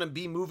thinking it's going to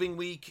be moving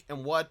week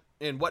and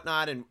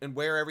whatnot and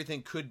where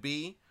everything could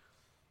be.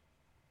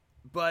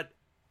 But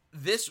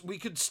we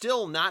could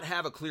still not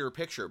have a clearer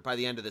picture by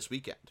the end of this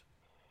weekend.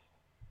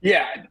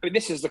 Yeah, I mean,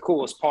 this is the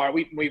coolest part.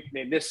 We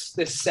this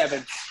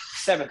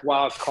seventh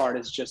wild card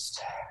is just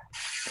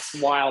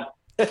it's wild.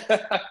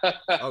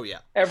 Oh yeah,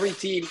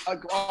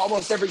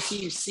 almost every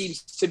team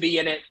seems to be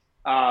in it.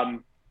 To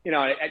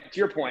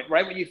your point,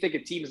 right when you think a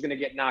team is going to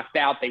get knocked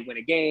out, they win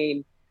a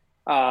game.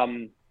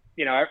 A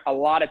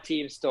lot of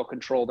teams still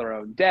control their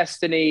own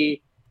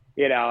destiny.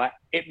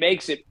 It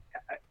makes it.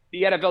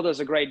 The NFL does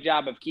a great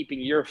job of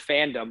keeping your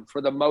fandom for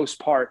the most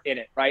part in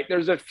it. Right?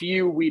 There's a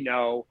few we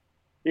know.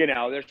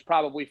 There's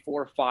probably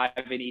 4 or 5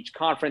 in each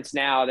conference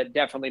now that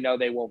definitely know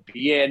they won't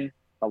be in.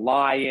 The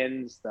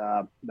Lions,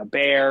 the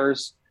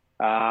Bears.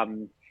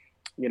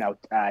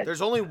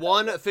 There's only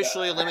one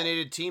officially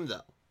eliminated team,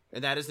 though,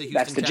 and that is the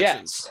Houston Texans.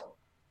 Jets.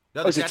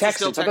 No, the Jets are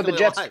still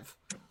technically alive.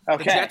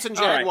 Okay. The Jets and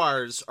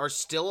Jaguars are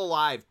still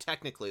alive,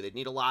 technically. They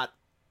need a lot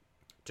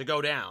to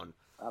go down.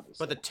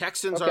 Obviously. But the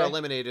Texans are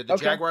eliminated. The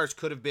Jaguars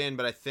could have been,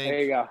 but I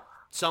think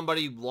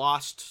somebody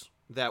lost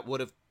that would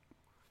have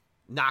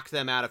knocked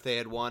them out if they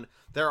had won.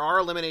 There are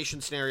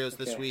elimination scenarios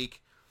this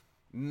week.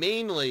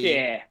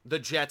 Mainly the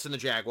Jets and the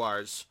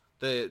Jaguars.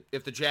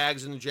 If the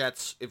Jags and the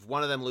Jets, if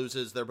one of them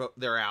loses,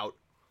 they're out.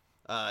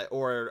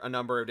 Or a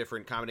number of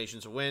different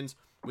combinations of wins.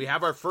 We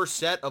have our first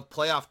set of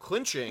playoff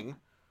clinching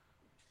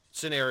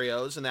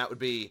scenarios, and that would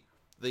be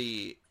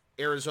the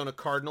Arizona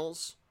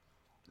Cardinals,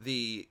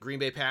 the Green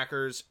Bay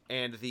Packers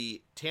and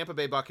the Tampa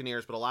Bay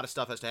Buccaneers, but a lot of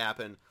stuff has to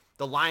happen.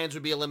 The Lions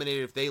would be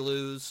eliminated if they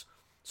lose.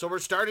 So we're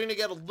starting to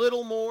get a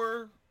little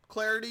more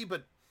clarity,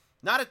 but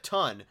not a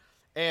ton.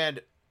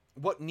 And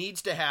what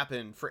needs to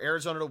happen for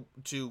Arizona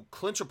to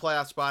clinch a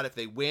playoff spot if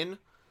they win,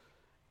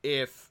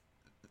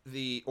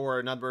 or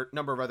a number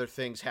of other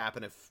things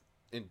happen if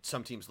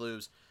some teams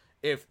lose.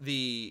 If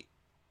the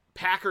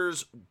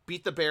Packers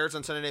beat the Bears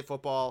on Sunday Night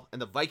Football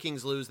and the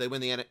Vikings lose, they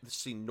win the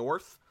NFC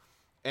North.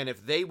 And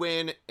if they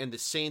win and the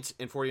Saints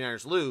and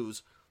 49ers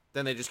lose,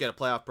 then they just get a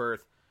playoff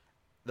berth.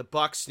 The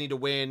Bucs need to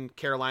win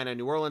Carolina and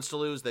New Orleans to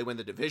lose. They win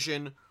the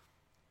division.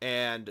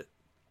 And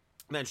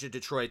mentioned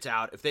Detroit's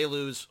out if they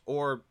lose,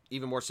 or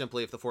even more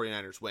simply, if the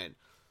 49ers win.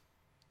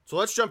 So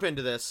let's jump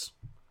into this.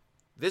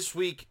 This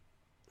week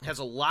has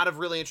a lot of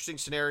really interesting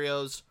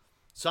scenarios.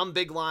 Some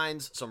big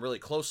lines, some really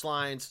close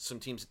lines, some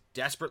teams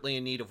desperately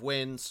in need of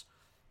wins.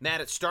 Matt,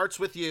 it starts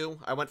with you.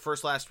 I went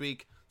first last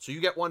week, so you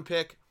get one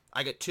pick.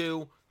 I get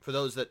two. For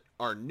those that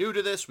are new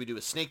to this, we do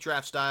a snake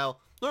draft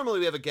style. Normally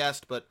we have a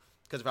guest, but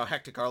because of how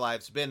hectic our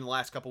lives have been in the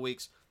last couple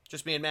weeks,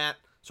 just me and Matt.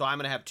 So I'm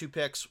going to have two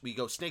picks. We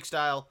go snake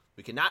style.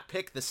 We cannot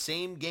pick the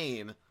same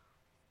game,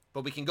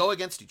 but we can go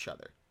against each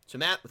other. So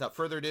Matt, without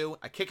further ado,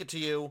 I kick it to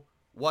you.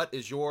 What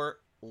is your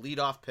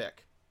leadoff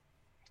pick?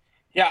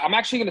 Yeah, I'm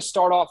actually going to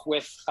start off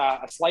with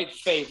a slight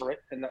favorite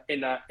in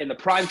the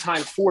primetime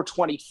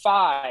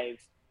 425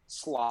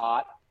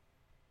 slot.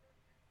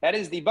 That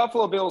is the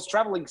Buffalo Bills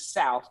traveling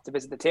south to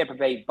visit the Tampa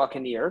Bay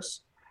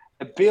Buccaneers.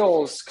 The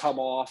Bills come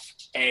off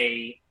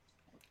a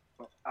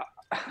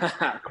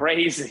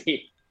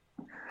crazy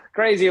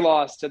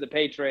loss to the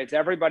Patriots.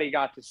 Everybody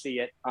got to see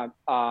it.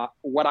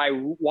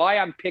 Why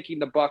I'm picking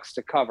the Bucs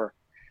to cover.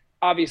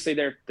 Obviously,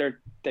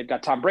 they've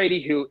got Tom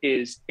Brady, who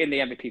is in the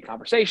MVP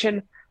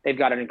conversation. They've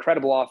got an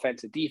incredible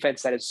offensive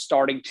defense that is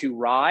starting to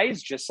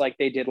rise, just like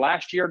they did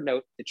last year.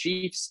 Note the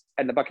Chiefs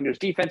and the Buccaneers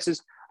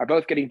defenses are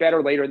both getting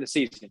better later in the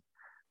season.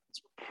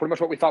 It's pretty much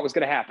what we thought was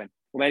going to happen.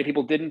 Well, many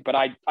people didn't, but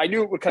I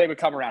knew they would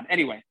come around.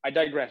 Anyway, I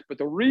digress. But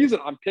the reason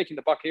I'm picking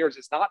the Buccaneers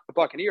is not the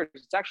Buccaneers.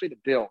 It's actually the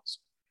Bills.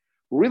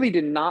 Really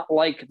did not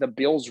like the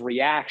Bills'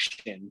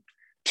 reaction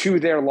to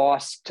their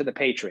loss to the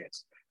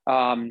Patriots.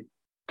 Coach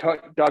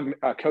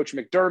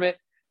McDermott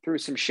threw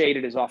some shade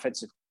at his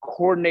offensive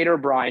coordinator,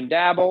 Brian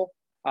Dabble.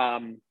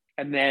 And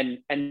then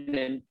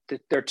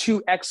their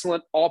two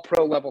excellent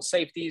all-pro level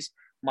safeties,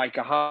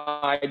 Micah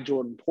Hyde,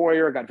 Jordan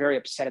Poyer, got very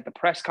upset at the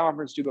press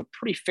conference due to a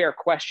pretty fair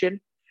question.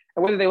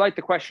 And whether they liked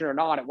the question or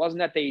not, it wasn't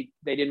that they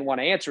didn't want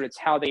to answer it. It's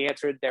how they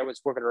answered. We're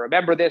going to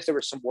remember this. There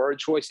were some word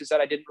choices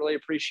that I didn't really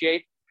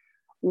appreciate.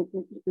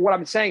 What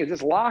I'm saying is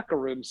this locker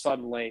room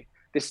suddenly,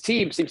 this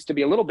team seems to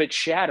be a little bit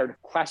shattered.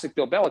 Classic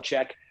Bill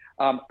Belichick.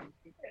 I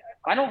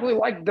don't really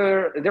like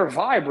their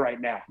vibe right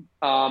now.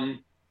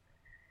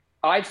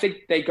 I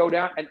think they go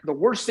down, and the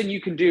worst thing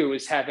you can do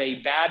is have a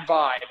bad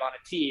vibe on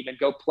a team and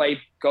go play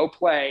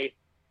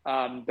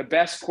the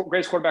greatest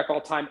quarterback of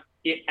all time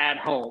at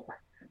home.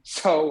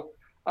 So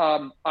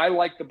I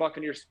like the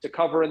Buccaneers to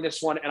cover in this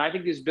one, and I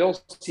think this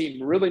Bills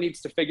team really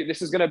needs to figure.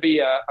 This is going to be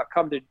a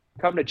come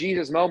to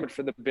Jesus moment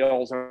for the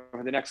Bills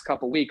over the next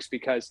couple of weeks,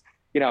 because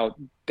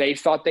they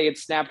thought they had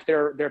snapped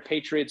their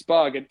Patriots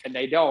bug, and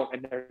they don't,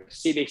 and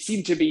they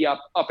seem to be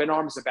up in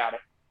arms about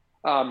it.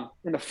 And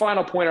the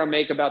final point I'll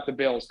make about the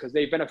Bills, because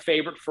they've been a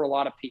favorite for a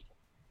lot of people,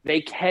 they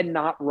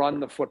cannot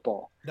run the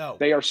football. No,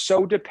 they are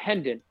so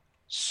dependent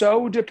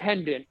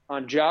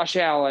on Josh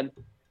Allen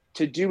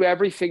to do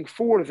everything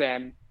for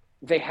them.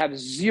 They have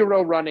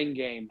zero running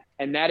game,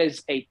 and that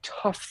is a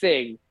tough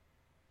thing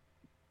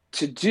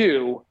to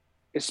do,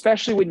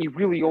 especially when you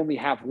really only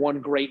have one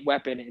great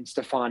weapon in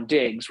Stephon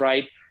Diggs,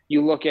 right?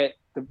 You look at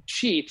the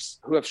Chiefs,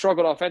 who have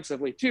struggled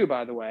offensively too,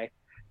 by the way,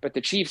 but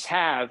the Chiefs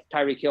have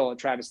Tyreek Hill and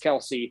Travis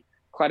Kelce,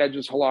 Clyde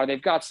Edwards-Helaire.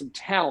 They've got some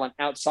talent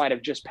outside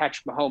of just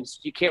Patrick Mahomes.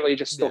 You can't really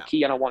just still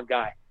key on one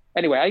guy.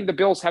 Anyway, I think the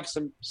Bills have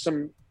some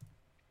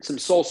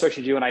soul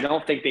searching to do, and I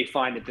don't think they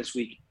find it this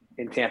week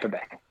in Tampa Bay.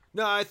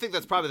 No, I think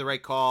that's probably the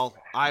right call.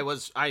 I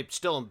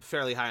still am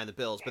fairly high on the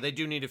Bills, but they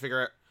do need to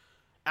figure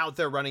out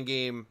their running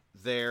game,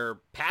 their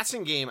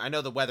passing game. I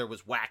know the weather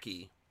was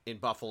wacky in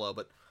Buffalo,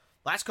 but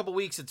last couple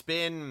weeks it's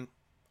been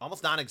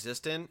almost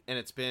non-existent, and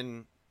it's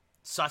been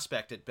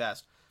suspect at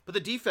best. But the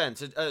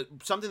defense,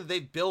 something that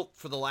they've built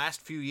for the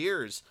last few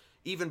years,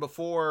 even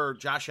before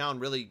Josh Allen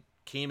really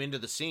came into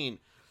the scene,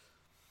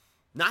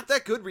 not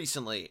that good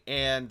recently.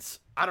 And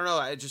I don't know,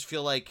 I just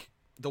feel like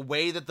the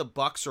way that the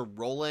Bucs are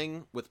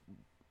rolling with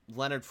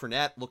Leonard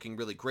Fournette looking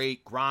really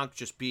great, Gronk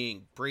just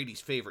being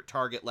Brady's favorite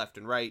target left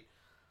and right,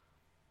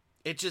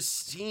 it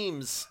just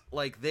seems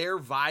like they're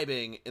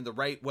vibing in the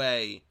right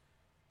way,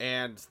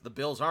 and the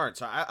Bills aren't.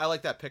 So I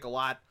like that pick a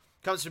lot.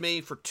 Comes to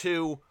me for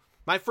two.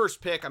 My first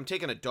pick, I'm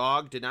taking a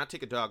dog. Did not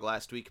take a dog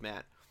last week,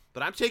 Matt.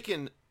 But I'm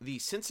taking the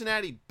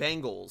Cincinnati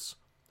Bengals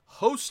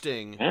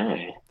hosting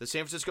the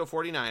San Francisco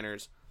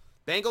 49ers.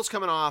 Bengals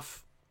coming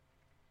off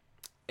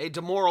a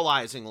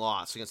demoralizing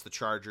loss against the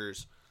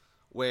Chargers,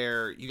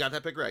 where you got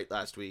that pick right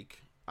last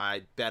week.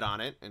 I bet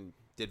on it and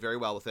did very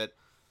well with it.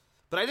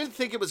 But I didn't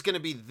think it was going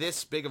to be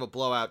this big of a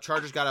blowout.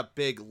 Chargers got up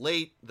big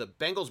late. The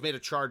Bengals made a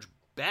charge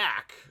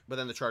back, but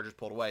then the Chargers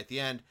pulled away at the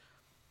end.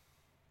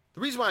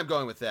 The reason why I'm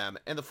going with them,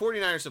 and the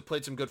 49ers have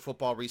played some good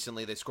football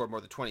recently. They scored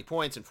more than 20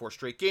 points in 4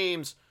 straight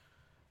games.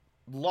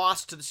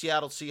 Lost to the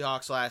Seattle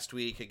Seahawks last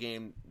week, a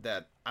game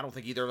that I don't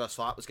think either of us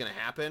thought was going to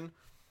happen.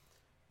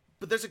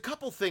 But there's a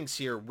couple things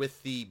here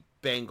with the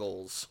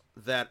Bengals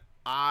that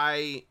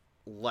I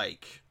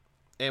like.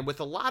 And with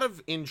a lot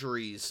of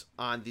injuries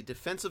on the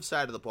defensive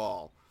side of the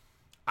ball,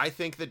 I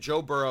think that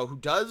Joe Burrow, who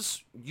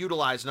does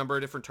utilize a number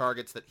of different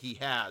targets that he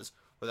has,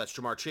 whether that's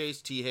Jamar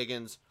Chase, T.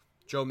 Higgins,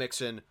 Joe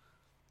Mixon,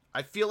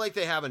 I feel like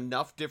they have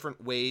enough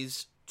different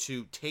ways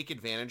to take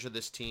advantage of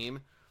this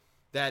team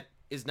that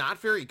is not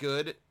very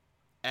good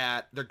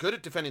they're good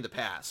at defending the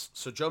pass.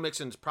 So Joe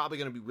Mixon is probably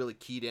going to be really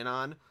keyed in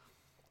on,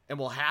 and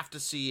we'll have to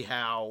see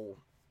how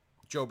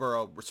Joe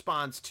Burrow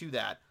responds to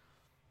that.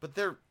 But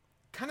they're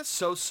kind of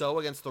so-so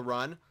against the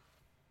run.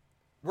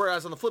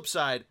 Whereas on the flip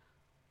side,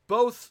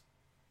 both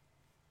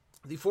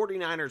the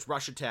 49ers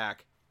rush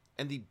attack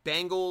and the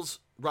Bengals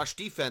rush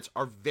defense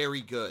are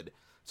very good.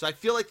 So I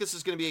feel like this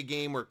is going to be a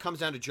game where it comes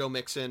down to Joe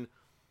Mixon.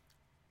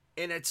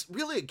 And it's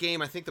really a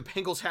game I think the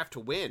Bengals have to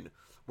win.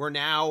 Where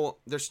now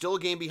they're still a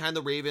game behind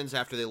the Ravens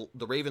after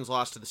the Ravens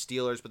lost to the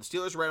Steelers. But the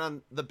Steelers are right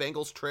on the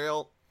Bengals'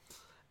 trail.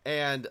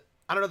 And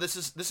I don't know, this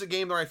is a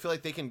game where I feel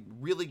like they can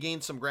really gain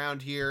some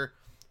ground here.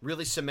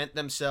 Really cement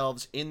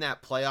themselves in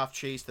that playoff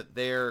chase that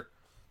they're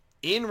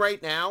in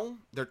right now.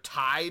 They're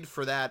tied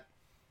for that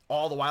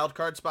all the wild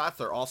card spots.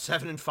 They're all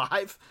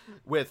 7-5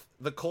 with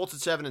the Colts at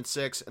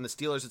 7-6 and the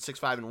Steelers at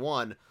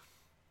 6-5-1.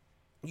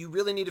 You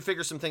really need to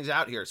figure some things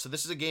out here. So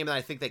this is a game that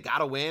I think they got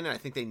to win, and I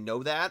think they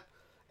know that.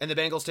 And the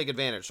Bengals take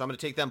advantage. So I'm going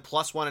to take them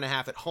plus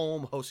 1.5 at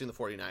home hosting the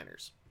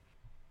 49ers.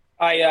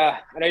 I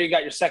know you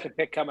got your second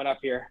pick coming up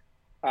here.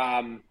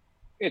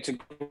 It's a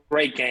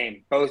great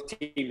game. Both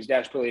teams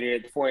desperately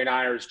needed. The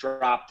 49ers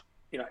dropped,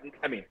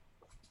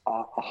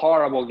 a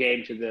horrible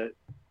game to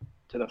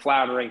the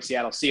floundering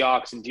Seattle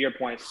Seahawks. And to your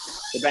point,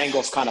 the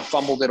Bengals kind of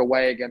fumbled it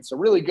away against a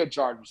really good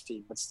Chargers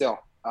team. But still,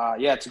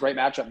 it's a great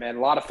matchup, man. A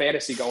lot of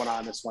fantasy going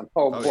on in this one.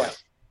 Oh boy.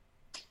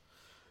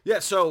 Yeah,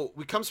 so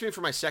it comes to me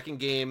for my second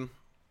game.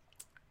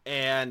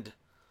 And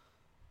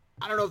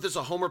I don't know if this is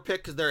a homer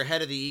pick because they're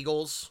ahead of the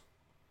Eagles.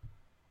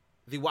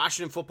 The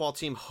Washington football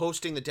team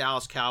hosting the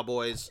Dallas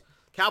Cowboys.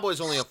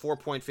 Cowboys only a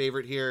 4-point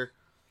favorite here.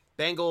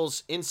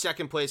 Bengals in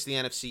second place in the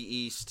NFC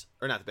East.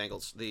 Or not the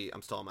Bengals.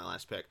 I'm still on my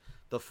last pick.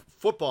 The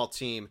football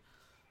team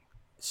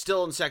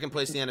still in second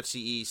place in the NFC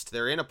East.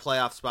 They're in a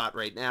playoff spot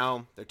right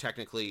now. They're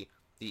technically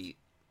the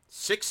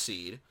 6th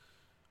seed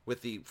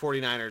with the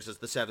 49ers as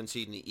the 7th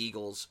seed and the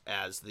Eagles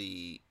as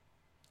the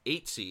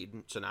 8th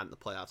seed. So not in the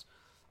playoffs.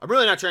 I'm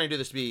really not trying to do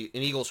this to be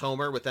an Eagles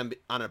homer with them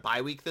on a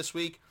bye week this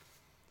week.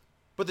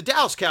 But the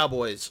Dallas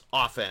Cowboys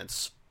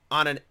offense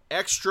on an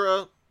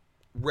extra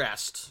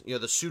rest,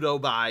 the pseudo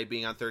bye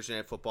being on Thursday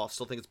Night Football,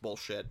 still think it's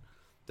bullshit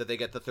that they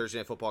get the Thursday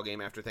Night Football game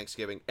after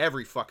Thanksgiving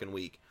every fucking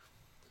week.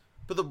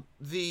 But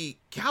the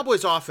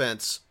Cowboys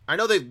offense, I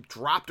know they've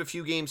dropped a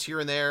few games here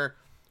and there.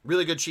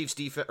 Really good Chiefs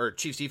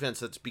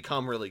defense that's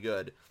become really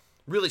good.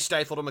 Really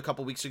stifled them a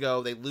couple weeks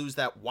ago. They lose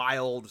that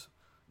wild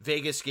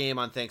Vegas game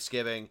on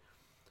Thanksgiving.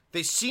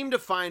 They seemed to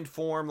find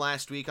form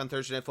last week on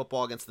Thursday Night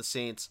Football against the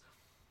Saints.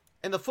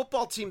 And the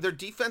football team, their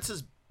defense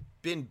has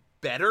been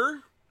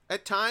better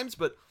at times,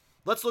 but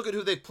let's look at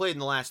who they've played in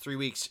the last 3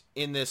 weeks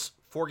in this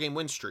 4-game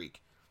win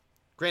streak.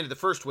 Granted, the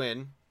first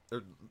win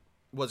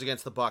was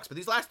against the Bucs, but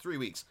these last 3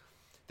 weeks,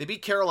 they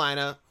beat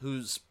Carolina,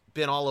 who's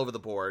been all over the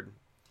board.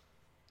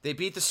 They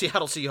beat the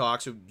Seattle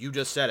Seahawks, who you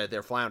just said it,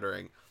 they're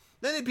floundering.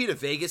 Then they beat a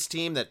Vegas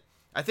team that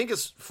I think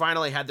has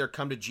finally had their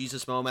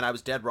come-to-Jesus moment. I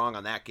was dead wrong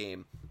on that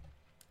game.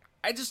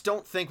 I just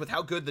don't think with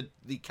how good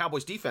the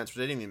Cowboys defense,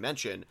 which I didn't even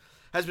mention,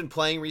 has been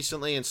playing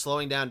recently and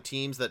slowing down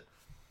teams that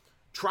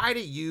try to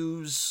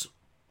use,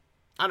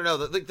 I don't know,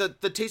 the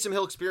Taysom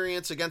Hill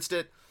experience against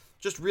it,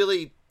 just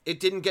really, it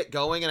didn't get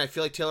going, and I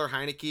feel like Taylor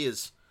Heineke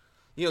is,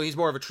 he's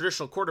more of a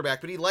traditional quarterback,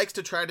 but he likes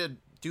to try to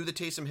do the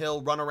Taysom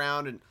Hill run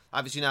around, and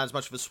obviously not as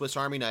much of a Swiss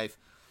Army knife.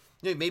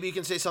 Maybe you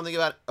can say something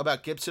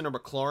about Gibson or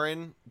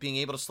McLaurin being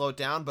able to slow it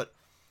down, but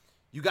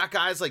you got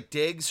guys like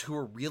Diggs who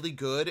are really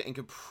good and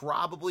could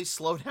probably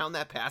slow down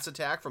that pass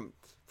attack from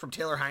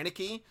Taylor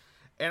Heineke.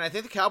 And I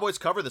think the Cowboys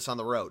cover this on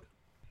the road.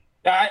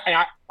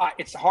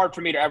 It's hard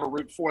for me to ever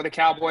root for the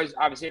Cowboys.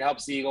 Obviously, it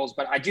helps the Eagles,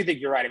 but I do think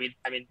you're right.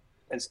 I mean,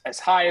 as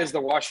high as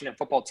the Washington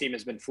football team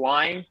has been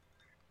flying,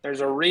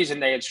 there's a reason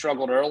they had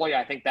struggled early.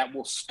 I think that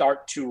will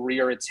start to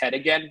rear its head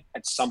again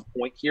at some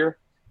point here.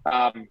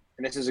 And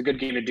this is a good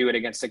game to do it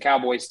against the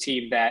Cowboys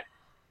team that,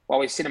 while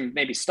we've seen them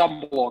maybe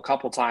stumble a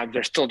couple times,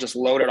 they're still just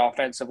loaded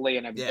offensively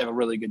and have a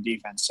really good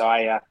defense. So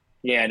I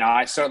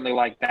certainly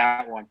like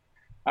that one.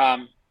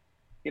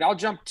 I'll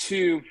jump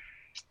to,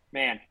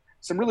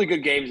 some really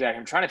good games there.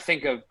 I'm trying to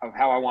think of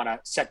how I want to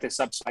set this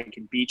up so I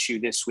can beat you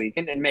this week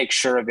and make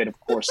sure of it, of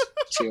course,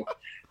 too.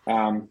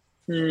 Trying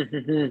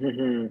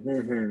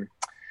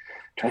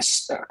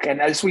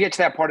And as we get to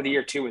that part of the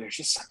year too, where there's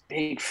just some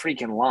big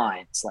freaking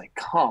lines, like,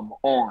 come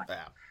on.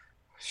 Yeah.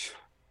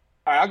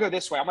 All right, I'll go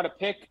this way. I'm going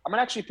to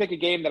actually pick a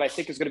game that I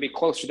think is going to be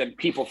closer than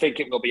people think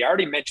it will be. I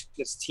already mentioned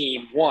this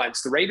team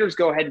once. The Raiders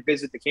go ahead and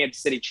visit the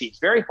Kansas City Chiefs.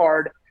 Very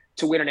hard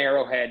to win an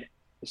Arrowhead,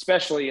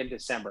 especially in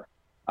December.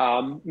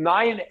 The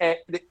line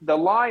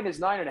is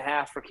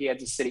 9.5 for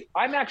Kansas City.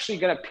 I'm actually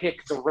going to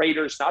pick the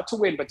Raiders not to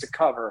win, but to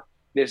cover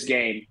this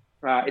game.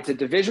 It's a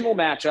divisional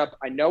matchup.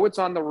 I know it's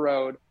on the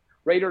road.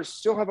 Raiders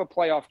still have a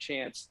playoff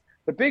chance.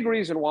 The big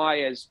reason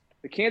why is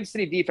the Kansas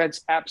City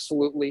defense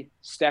absolutely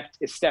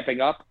is stepping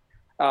up.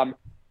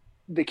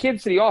 The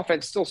Kansas City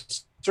offense still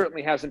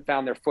certainly hasn't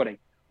found their footing.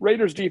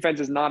 Raiders defense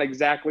is not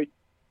exactly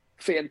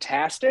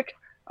fantastic,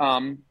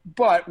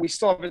 but we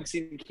still haven't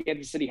seen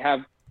Kansas City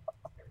have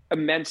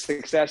immense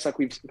success like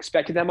we've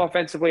expected them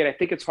offensively, and I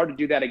think it's hard to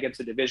do that against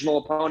a divisional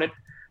opponent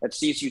that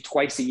sees you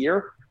twice a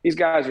year. These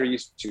guys are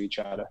used to each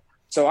other.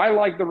 So I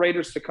like the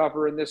Raiders to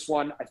cover in this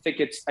one. I think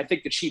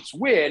the Chiefs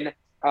win.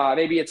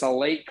 Maybe it's a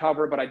late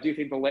cover, but I do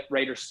think the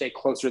Raiders stay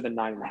closer than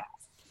 9.5.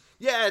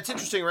 Yeah, it's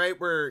interesting, right?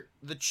 Where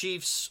the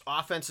Chiefs'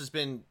 offense has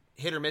been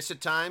hit or miss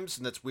at times,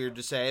 and that's weird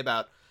to say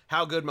about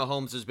how good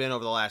Mahomes has been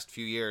over the last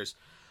few years.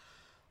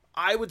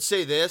 I would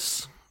say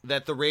this,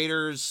 that the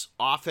Raiders'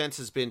 offense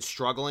has been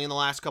struggling in the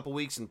last couple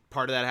weeks, and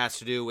part of that has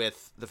to do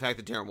with the fact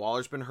that Darren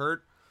Waller's been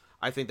hurt.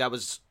 I think that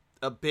was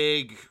a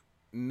big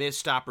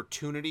missed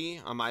opportunity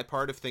on my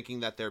part of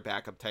thinking that their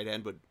backup tight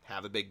end would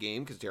have a big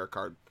game because Derek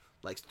Carr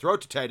likes to throw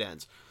to tight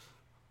ends.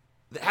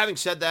 Having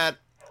said that,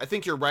 I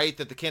think you're right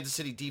that the Kansas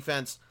City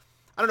defense,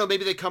 I don't know,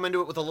 maybe they come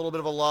into it with a little bit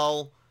of a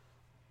lull.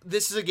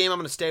 This is a game I'm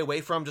going to stay away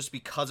from just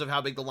because of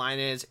how big the line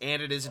is,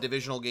 and it is a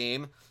divisional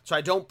game. So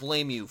I don't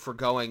blame you for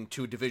going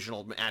to a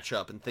divisional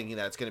matchup and thinking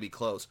that it's going to be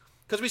close.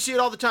 Because we see it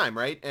all the time,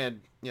 right?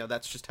 And,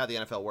 that's just how the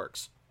NFL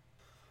works.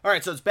 All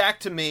right, so it's back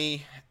to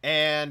me,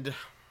 and you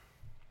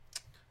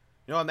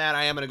know what, Matt?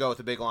 I am going to go with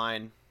the big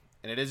line,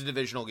 and it is a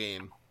divisional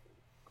game.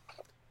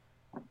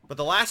 But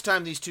the last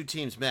time these two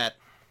teams met,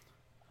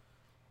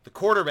 the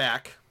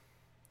quarterback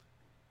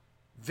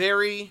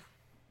very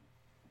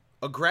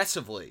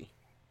aggressively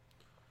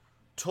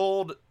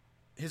told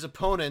his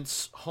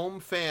opponents, home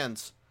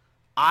fans,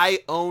 I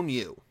own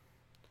you.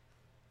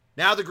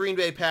 Now the Green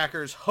Bay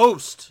Packers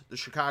host the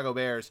Chicago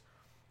Bears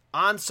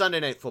on Sunday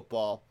Night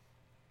Football.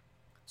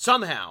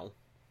 Somehow,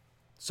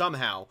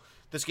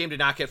 this game did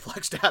not get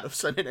flexed out of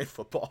Sunday Night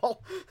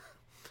Football.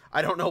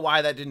 I don't know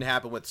why that didn't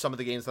happen with some of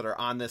the games that are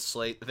on this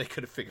slate that they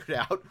could have figured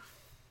out.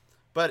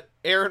 But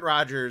Aaron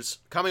Rodgers,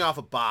 coming off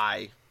a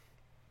bye,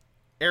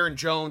 Aaron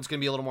Jones going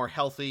to be a little more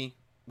healthy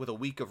with a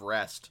week of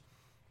rest.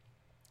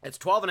 It's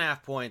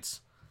 12.5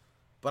 points,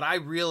 but I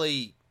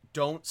really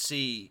don't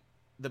see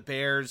the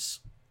Bears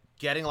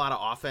getting a lot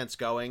of offense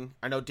going.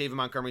 I know David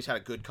Montgomery's had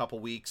a good couple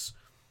weeks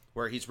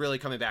where he's really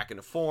coming back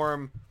into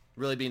form,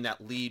 really being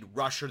that lead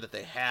rusher that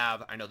they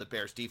have. I know the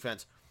Bears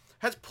defense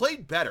has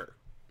played better.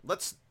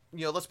 Let's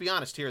be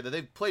honest here that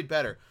they've played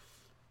better,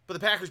 but the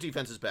Packers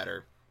defense is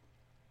better.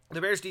 The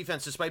Bears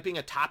defense, despite being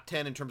a top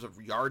 10 in terms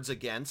of yards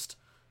against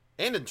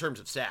and in terms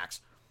of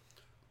sacks,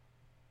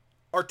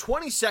 are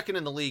 22nd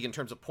in the league in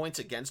terms of points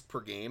against per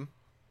game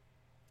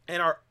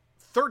and are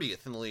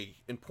 30th in the league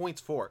in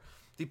points for.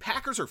 The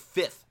Packers are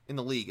 5th in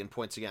the league in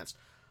points against.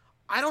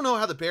 I don't know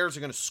how the Bears are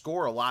going to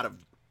score a lot of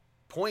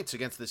points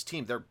against this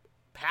team. Their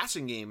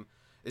passing game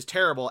is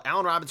terrible.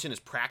 Allen Robinson is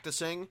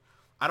practicing.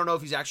 I don't know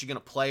if he's actually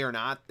going to play or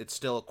not. It's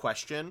still a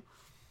question.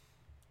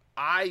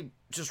 I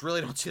just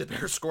really don't see the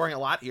Bears scoring a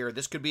lot here.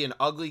 This could be an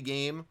ugly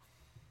game,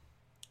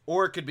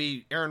 or it could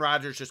be Aaron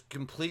Rodgers just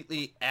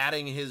completely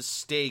adding his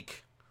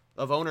stake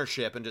of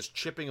ownership and just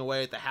chipping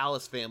away at the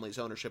Hallis family's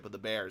ownership of the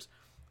Bears.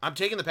 I'm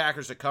taking the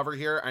Packers to cover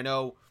here. I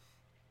know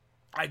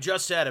I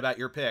just said about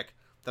your pick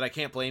that I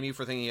can't blame you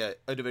for thinking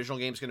a divisional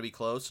game is going to be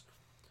close,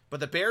 but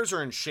the Bears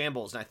are in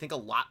shambles, and I think a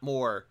lot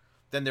more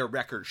than their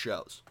record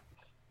shows.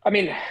 I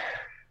mean,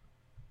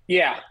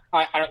 yeah,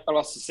 I don't know what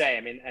else to say.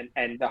 I mean,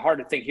 and the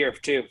harder thing here,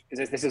 too, is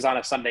that this is on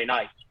a Sunday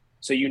night.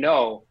 So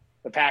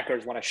the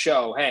Packers want to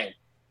show, hey,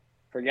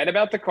 forget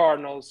about the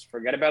Cardinals,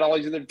 forget about all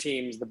these other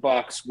teams, the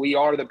Bucks. We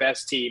are the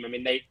best team. I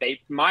mean,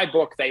 they my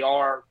book, they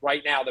are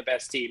right now the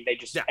best team. They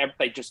just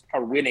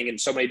are winning in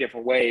so many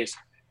different ways.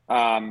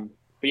 But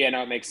yeah,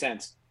 no, it makes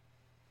sense.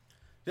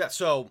 Yeah,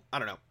 so I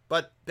don't know.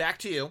 But back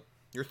to you.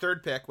 Your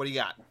third pick. What do you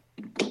got?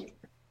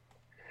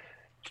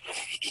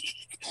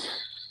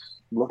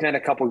 Looking at a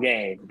couple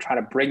games, I'm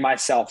trying to bring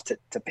myself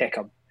to pick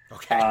them.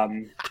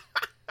 Okay.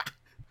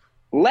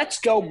 Let's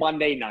go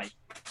Monday night.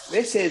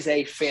 This is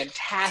a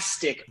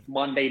fantastic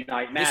Monday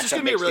night match. This is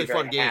going to be a really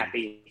fun game.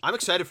 Happy. I'm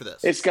excited for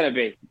this. It's going to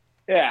be.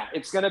 Yeah,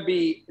 it's going to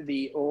be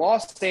the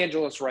Los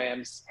Angeles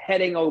Rams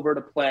heading over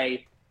to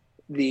play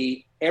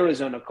the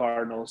Arizona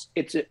Cardinals.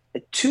 It's a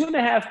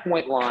 2.5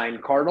 point line,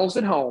 Cardinals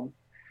at home.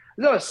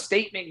 This is a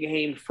statement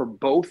game for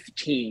both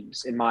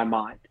teams in my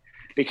mind,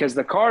 because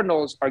the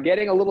Cardinals are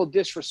getting a little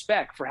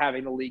disrespect for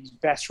having the league's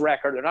best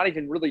record. They're not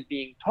even really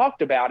being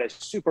talked about as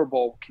Super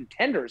Bowl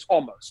contenders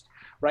almost,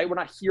 right? We're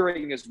not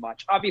hearing as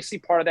much. Obviously,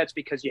 part of that's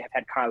because you have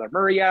had Kyler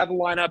Murray out of the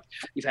lineup.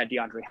 You've had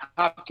DeAndre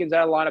Hopkins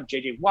out of the lineup.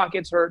 J.J. Watt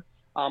gets hurt,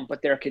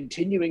 but they're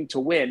continuing to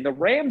win. The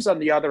Rams, on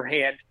the other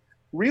hand,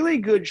 really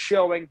good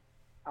showing,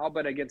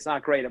 albeit against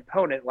not great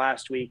opponent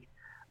last week.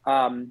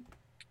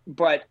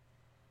 But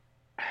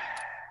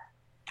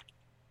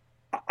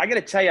I got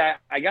to tell you,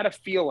 I got a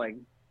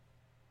feeling,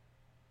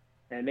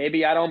 and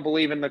maybe I don't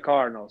believe in the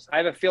Cardinals. I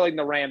have a feeling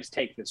the Rams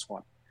take this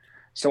one.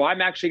 So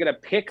I'm actually going to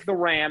pick the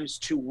Rams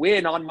to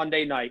win on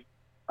Monday night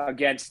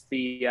against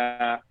the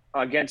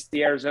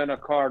Arizona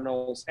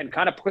Cardinals and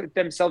kind of put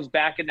themselves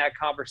back in that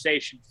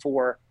conversation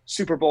for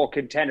Super Bowl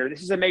contender.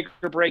 This is a make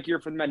or break year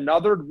for them.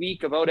 Another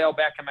week of Odell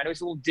Beckham. I know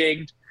he's a little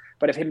dinged,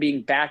 but of him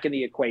being back in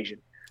the equation.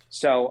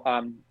 So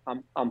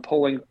I'm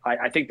pulling.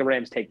 I think the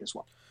Rams take this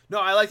one. No,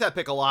 I like that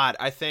pick a lot.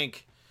 I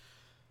think,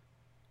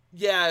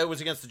 yeah, it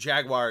was against the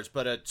Jaguars,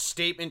 but a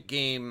statement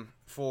game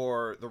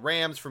for the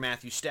Rams, for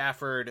Matthew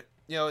Stafford.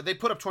 You know, they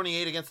put up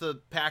 28 against the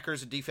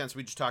Packers, a defense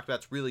we just talked about.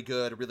 It's really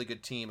good, a really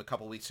good team a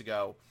couple weeks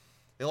ago.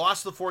 They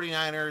lost to the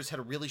 49ers, had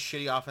a really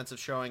shitty offensive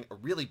showing, a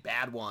really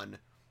bad one,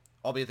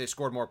 albeit they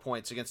scored more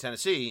points against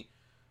Tennessee,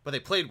 but they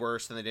played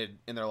worse than they did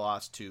in their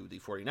loss to the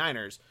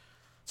 49ers.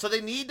 So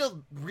they need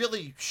to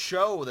really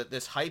show that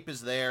this hype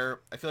is there.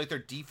 I feel like their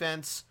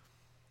defense,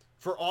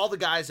 for all the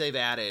guys they've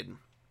added,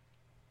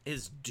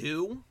 is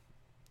due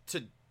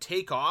to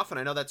take off. And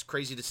I know that's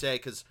crazy to say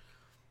because,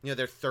 you know,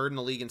 they're third in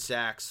the league in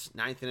sacks,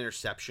 ninth in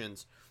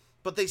interceptions,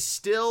 but they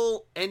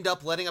still end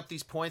up letting up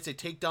these points. They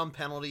take dumb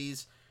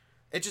penalties.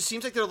 It just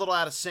seems like they're a little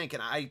out of sync.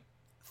 And I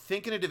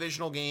think in a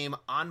divisional game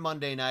on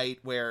Monday night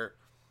where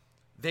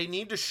they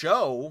need to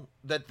show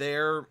that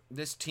they're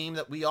this team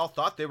that we all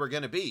thought they were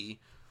going to be,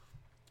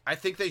 I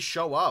think they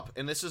show up.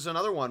 And this is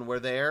another one where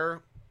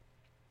they're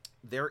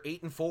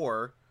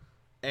 8-4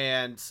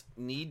 and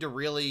need to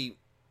really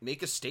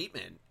make a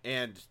statement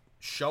and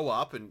show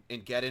up and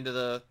get into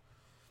the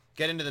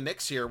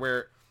mix here,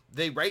 where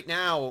they right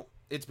now,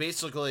 it's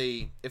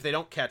basically, if they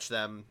don't catch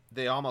them,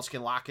 they almost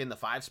can lock in the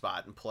 5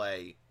 spot and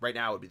play. Right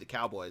now it would be the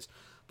Cowboys.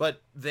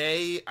 But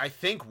they, I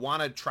think,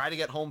 want to try to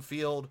get home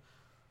field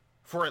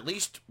for at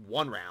least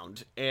one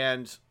round.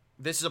 And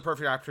this is a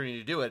perfect opportunity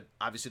to do it.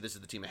 Obviously, this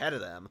is the team ahead of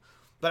them.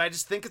 But I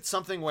just think it's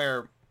something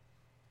where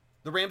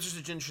the Rams are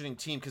such an interesting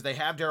team because they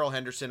have Darrell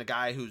Henderson, a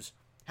guy who's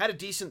had a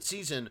decent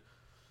season,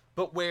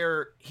 but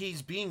where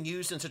he's being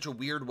used in such a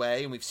weird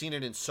way, and we've seen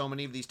it in so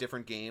many of these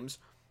different games,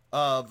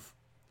 of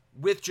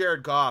with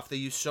Jared Goff, they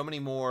use so many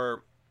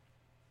more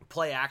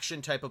play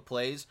action type of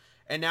plays,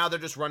 and now they're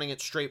just running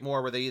it straight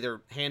more where they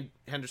either hand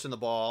Henderson the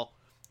ball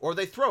or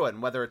they throw it,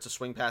 and whether it's a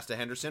swing pass to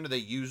Henderson or they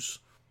use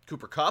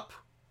Cooper Kupp,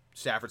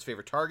 Stafford's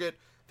favorite target.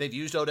 They've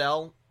used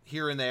Odell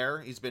here and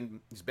there. He's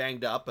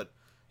banged up, but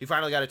he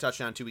finally got a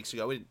touchdown 2 weeks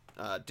ago. We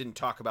didn't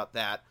talk about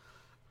that.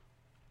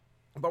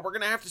 But we're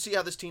going to have to see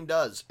how this team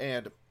does,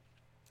 and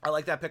I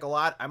like that pick a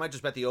lot. I might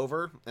just bet the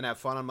over and have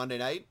fun on Monday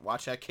night,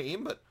 watch that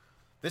game, but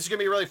this is going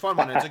to be a really fun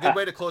one. It's a good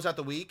way to close out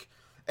the week.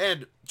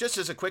 And just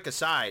as a quick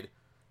aside,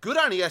 good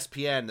on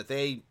ESPN that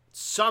they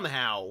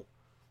somehow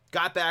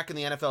got back in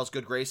the NFL's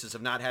good graces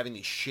of not having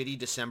these shitty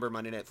December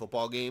Monday Night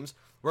Football games,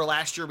 where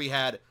last year we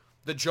had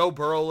the Joe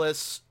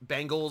Burrow-less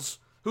Bengals,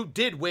 who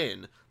did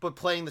win, but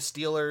playing the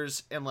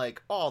Steelers and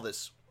like all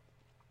this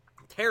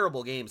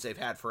terrible games they've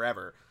had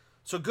forever.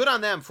 So good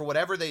on them for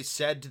whatever they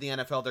said to the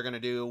NFL they're going to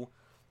do.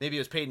 Maybe it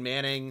was Peyton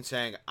Manning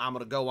saying, I'm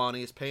going to go on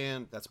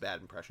ESPN. That's a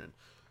bad impression.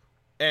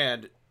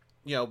 And,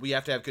 you know, we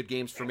have to have good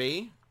games for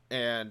me.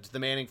 And the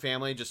Manning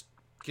family just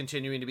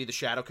continuing to be the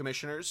shadow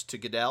commissioners to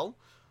Goodell.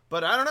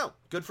 But I don't know.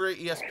 Good for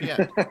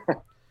ESPN.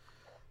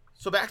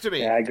 So back to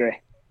me. Yeah, I agree.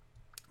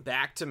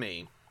 Back to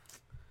me.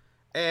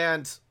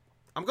 And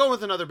I'm going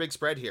with another big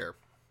spread here.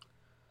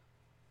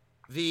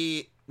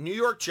 The New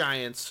York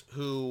Giants,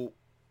 who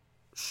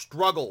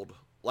struggled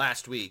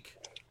last week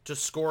to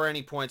score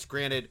any points.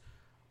 Granted,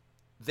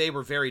 they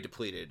were very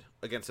depleted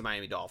against the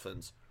Miami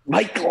Dolphins.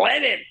 Mike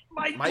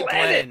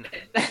Glennon.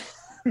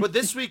 But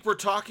this week we're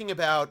talking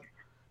about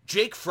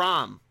Jake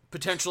Fromm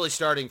potentially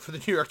starting for the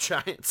New York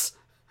Giants.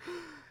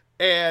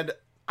 And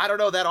I don't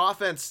know, that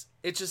offense,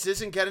 it just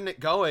isn't getting it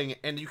going.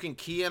 And you can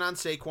key in on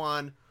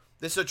Saquon.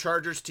 This is a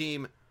Chargers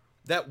team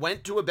that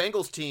went to a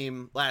Bengals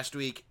team last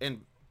week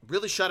and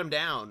really shut him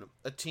down.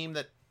 A team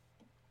that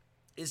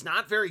is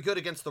not very good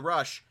against the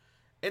rush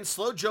and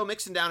slowed Joe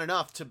Mixon down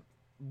enough to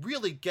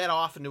really get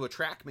off into a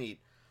track meet.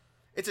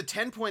 It's a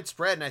 10-point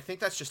spread, and I think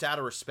that's just out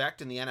of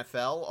respect in the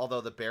NFL, although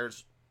the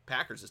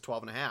Bears-Packers is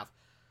 12.5.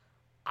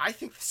 I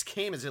think this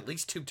game is at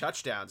least 2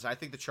 touchdowns. I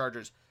think the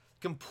Chargers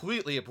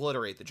completely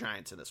obliterate the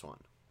Giants in this one.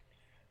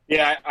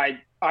 Yeah,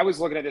 I was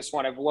looking at this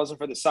one. If it wasn't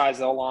for the size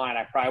of the line,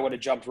 I probably would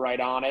have jumped right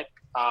on it.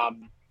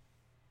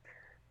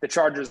 The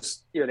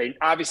Chargers, you know, they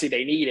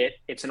need it.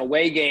 It's an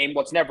away game.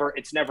 Well,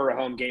 it's never a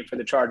home game for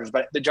the Chargers.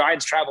 But the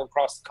Giants travel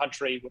across the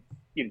country with,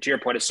 you know, to your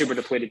point, a super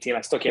depleted team.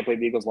 I still can't believe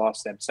the Eagles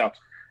lost them. So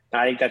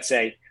I think that's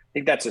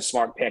a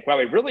smart pick. Well,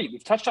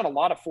 we've touched on a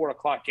lot of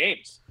 4:00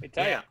 games. I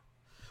tell you.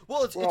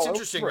 Well, it's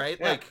interesting, right?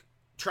 Yeah. Like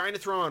trying to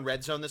throw on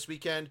Red Zone this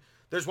weekend.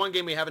 There's one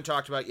game we haven't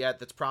talked about yet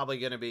that's probably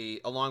going to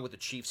be, along with the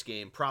Chiefs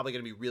game, probably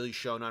going to be really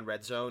shown on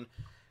Red Zone.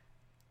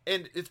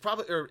 And it's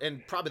probably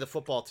the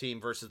football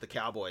team versus the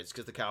Cowboys,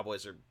 because the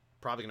Cowboys are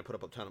probably going to put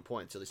up a ton of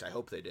points. At least I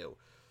hope they do.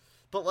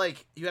 But,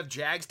 like, you have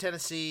Jags,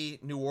 Tennessee,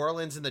 New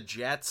Orleans, and the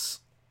Jets.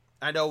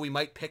 I know we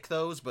might pick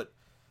those, but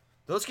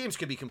those games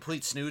could be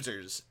complete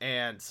snoozers.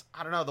 And,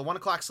 I don't know, the 1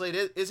 o'clock slate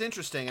is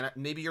interesting, and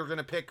maybe you're going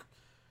to pick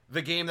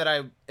the game that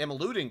I am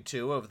alluding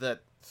to of the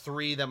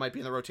 3 that might be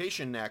in the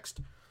rotation next.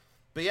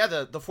 But yeah,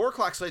 the 4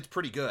 o'clock slate's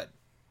pretty good.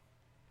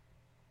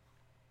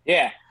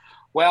 Yeah.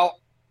 Well,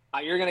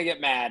 you're going to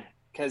get mad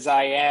because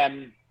I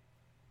am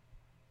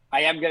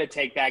going to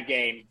take that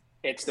game.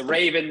 It's the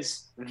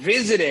Ravens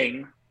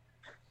visiting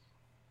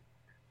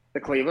the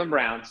Cleveland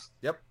Browns.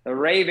 Yep. The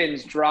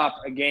Ravens drop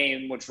a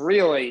game which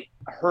really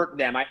hurt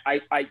them.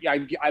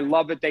 I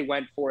love that they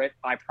went for it.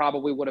 I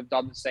probably would have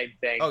done the same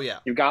thing. Oh, yeah.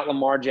 You've got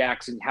Lamar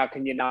Jackson. How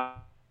can you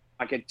not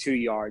get 2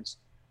 yards?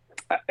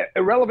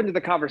 Irrelevant to the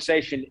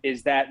conversation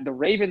is that the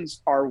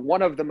Ravens are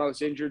one of the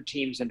most injured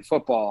teams in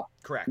football.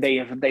 Correct.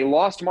 They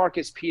lost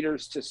Marcus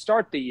Peters to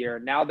start the year.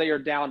 Now they are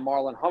down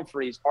Marlon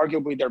Humphreys,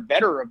 arguably their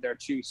better of their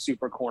 2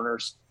 super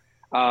corners.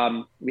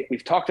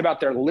 We've talked about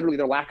their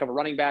lack of a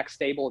running back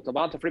stable.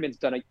 Devonta Freeman's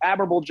done an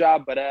admirable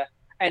job, but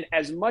and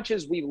as much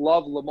as we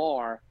love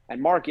Lamar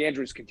and Mark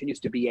Andrews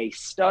continues to be a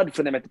stud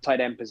for them at the tight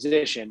end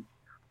position,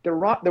 the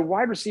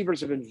wide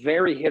receivers have been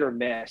very hit or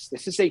miss.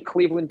 This is a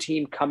Cleveland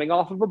team coming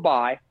off of a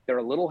bye. They're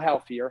a little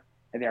healthier,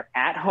 and they're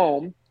at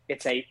home.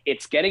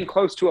 It's getting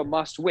close to a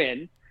must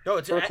win. No,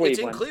 it's in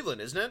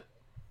Cleveland, isn't it?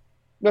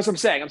 That's what I'm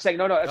saying. That's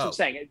what I'm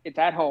saying. It's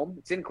at home.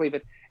 It's in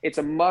Cleveland. It's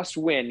a must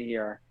win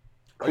here.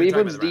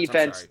 Cleveland's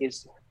defense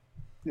is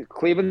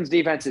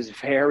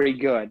very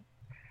good.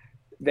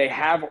 They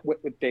have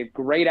they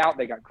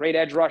got great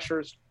edge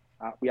rushers.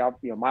 We have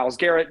Myles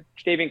Garrett,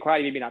 Davian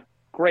Clowney, maybe not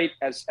great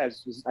as I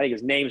think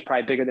his name's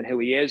probably bigger than who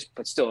he is,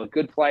 but still a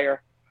good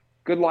player.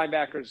 Good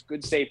linebackers,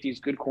 good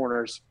safeties, good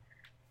corners,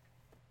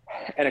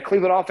 and a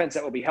Cleveland offense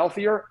that will be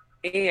healthier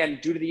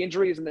and, due to the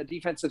injuries on the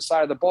defensive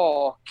side of the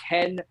ball,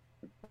 can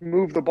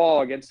move the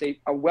ball against a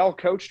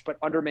well-coached but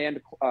undermanned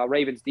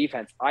Ravens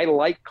defense. I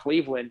like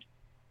Cleveland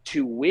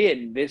to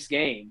win this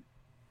game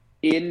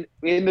in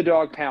the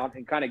dog pound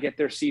and kind of get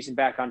their season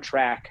back on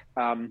track.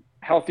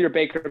 Healthier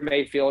Baker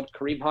Mayfield,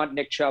 Kareem Hunt,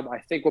 Nick Chubb, I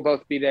think will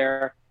both be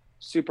there.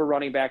 Super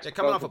running backs. They're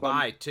coming off a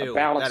bye, too.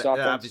 That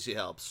obviously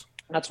helps.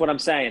 That's what I'm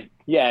saying.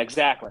 Yeah,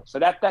 exactly. So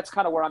that's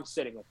kind of where I'm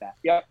sitting with that.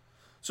 Yep.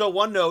 So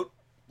one note,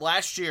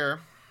 last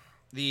year,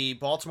 the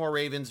Baltimore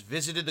Ravens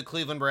visited the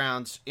Cleveland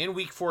Browns in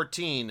Week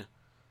 14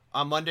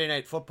 on Monday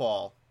Night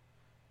Football,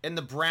 and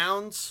the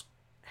Browns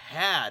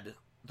had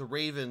the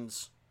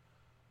Ravens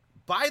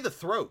by the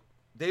throat.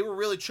 They were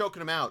really choking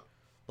them out.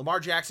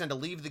 Lamar Jackson had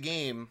to leave the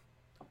game.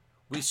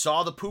 We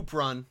saw the poop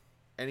run,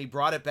 and he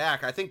brought it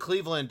back. I think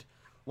Cleveland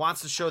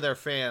wants to show their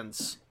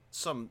fans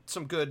some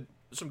good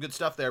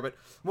stuff there, but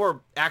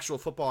more actual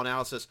football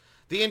analysis.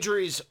 The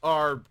injuries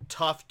are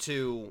tough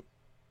to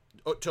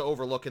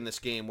overlook in this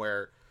game,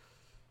 where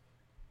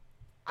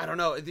I don't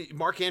know.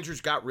 Mark Andrews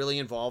got really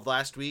involved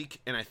last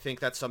week, and I think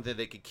that's something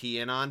they could key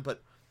in on.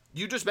 But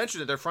you just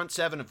mentioned it; their front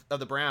seven of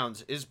the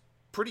Browns is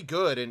pretty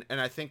good,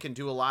 and I think can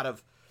do a lot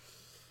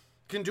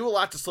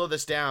to slow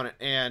this down.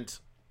 And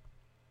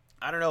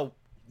I don't know.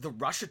 The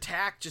rush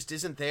attack just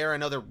isn't there. I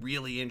know they're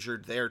really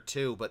injured there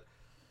too, but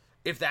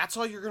if that's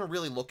all you're going to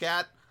really look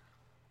at,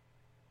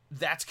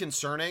 that's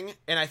concerning.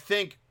 And I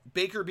think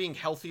Baker being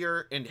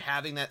healthier and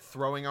having that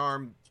throwing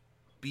arm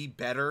be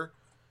better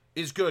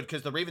is good,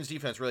 because the Ravens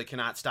defense really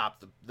cannot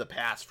stop the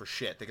pass for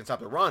shit. They can stop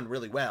the run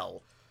really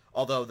well,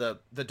 although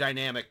the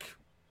dynamic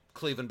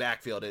Cleveland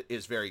backfield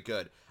is very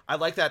good. I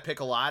like that pick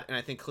a lot, and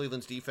I think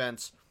Cleveland's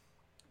defense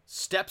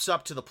steps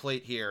up to the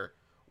plate here,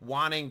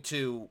 wanting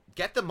to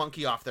get the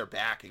monkey off their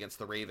back against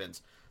the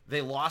Ravens.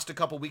 They lost a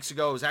couple weeks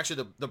ago. It was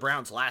actually the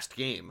Browns' last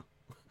game.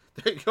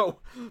 They go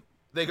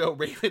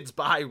Ravens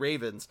by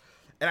Ravens.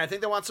 And I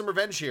think they want some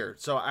revenge here.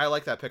 So I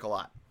like that pick a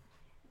lot.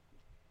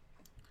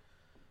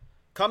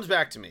 Comes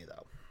back to me,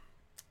 though.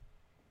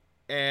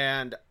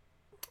 And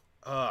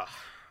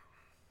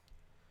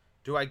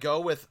do I go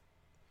with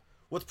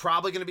what's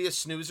probably going to be a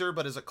snoozer,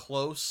 but is a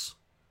close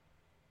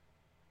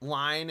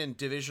line and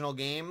divisional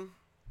game?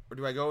 Or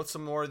do I go with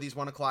some more of these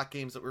 1 o'clock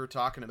games that we were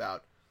talking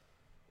about?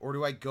 Or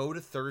do I go to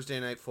Thursday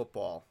Night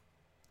Football?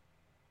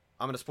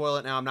 I'm going to spoil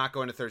it now. I'm not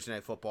going to Thursday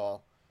Night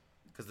Football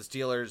because the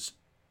Steelers,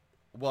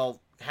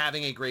 while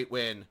having a great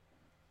win,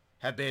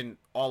 have been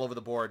all over the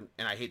board,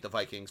 and I hate the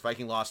Vikings.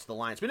 Viking lost to the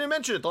Lions. We didn't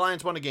mention it. The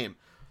Lions won a game.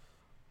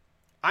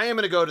 I am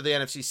going to go to the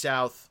NFC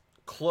South.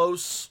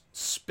 Close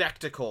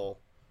spectacle.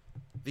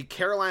 The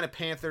Carolina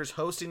Panthers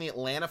hosting the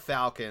Atlanta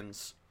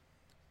Falcons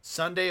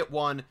Sunday at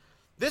 1.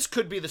 This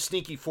could be the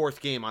sneaky fourth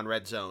game on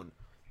Red Zone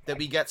that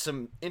we get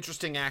some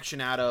interesting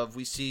action out of.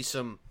 We see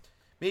some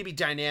maybe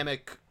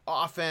dynamic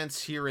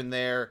offense here and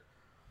there.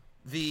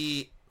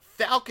 The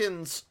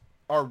Falcons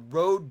are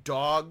road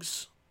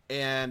dogs,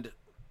 and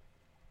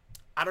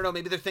I don't know,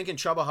 maybe they're thinking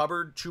Chuba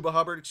Hubbard,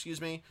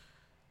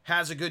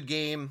 has a good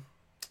game.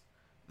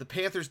 the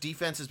Panthers'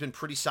 defense has been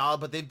pretty solid,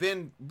 but they've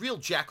been real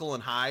Jekyll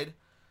and Hyde.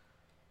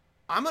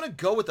 I'm going to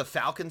go with the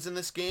Falcons in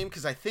this game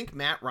because I think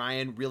Matt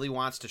Ryan really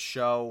wants to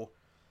show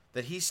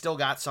that he's still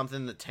got something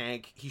in the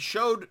tank. He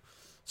showed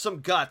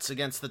some guts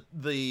against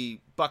the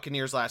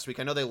Buccaneers last week.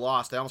 I know they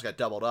lost. They almost got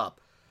doubled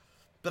up.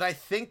 But I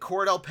think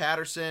Cordell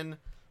Patterson,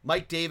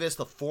 Mike Davis,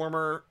 the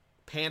former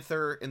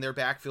Panther in their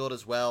backfield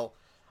as well,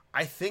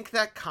 I think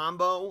that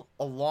combo,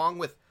 along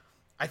with,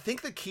 I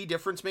think the key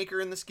difference maker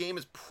in this game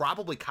is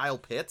probably Kyle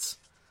Pitts,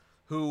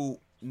 who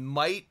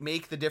might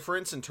make the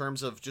difference in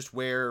terms of just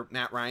where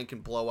Matt Ryan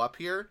can blow up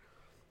here.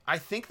 I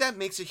think that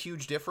makes a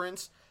huge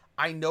difference.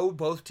 I know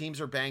both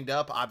teams are banged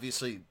up.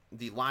 Obviously,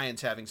 the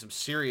Lions having some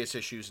serious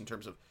issues in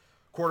terms of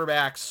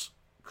quarterbacks.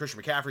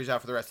 Christian McCaffrey's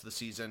out for the rest of the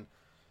season.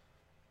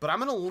 But I'm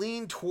going to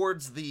lean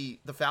towards the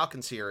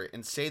Falcons here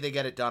and say they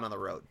get it done on the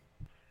road.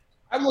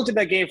 I've looked at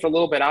that game for a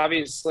little bit.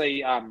 Obviously,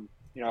 a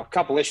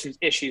couple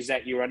issues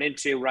that you run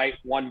into, right?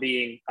 One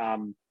being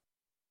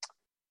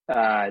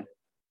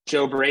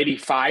Joe Brady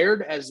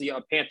fired as the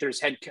Panthers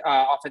head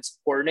offensive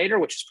coordinator,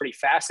 which is pretty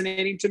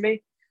fascinating to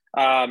me.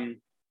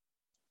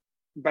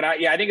 But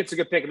I think it's a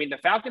good pick. I mean, the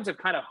Falcons have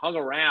kind of hung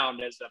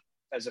around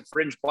as a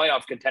fringe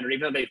playoff contender,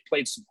 even though they've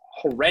played some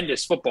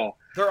horrendous football.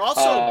 They're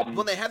also,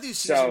 when they have these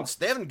seasons,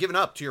 they haven't given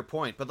up, to your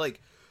point, but like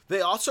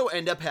they also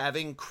end up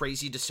having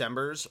crazy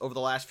Decembers over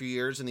the last few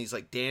years in these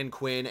like Dan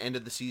Quinn end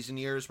of the season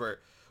years where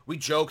we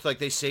joked like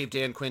they saved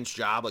Dan Quinn's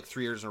job like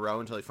 3 years in a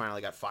row until he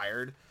finally got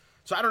fired.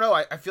 So I don't know.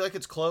 I feel like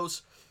it's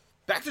close.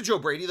 Back to Joe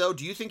Brady, though.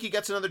 Do you think he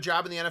gets another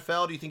job in the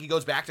NFL? Do you think he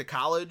goes back to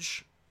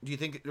college? Do you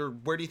think, or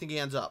where do you think he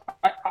ends up?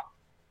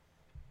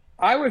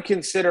 I would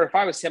consider, if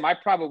I was him, I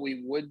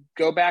probably would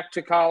go back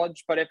to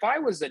college. But if I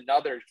was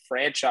another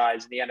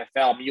franchise in the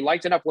NFL, I mean, you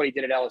liked enough what he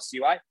did at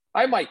LSU,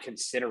 I might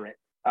consider it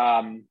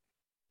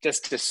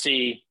just to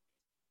see.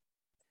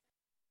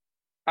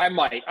 I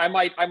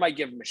might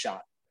give him a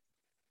shot.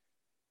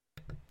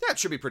 That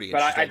should be pretty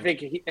but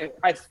interesting.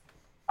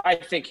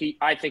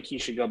 I think he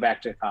should go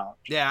back to college.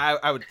 Yeah,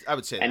 I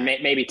would say and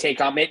that. maybe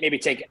take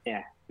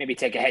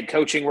a head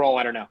coaching role.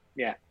 I don't know.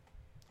 Yeah.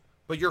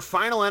 But your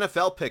final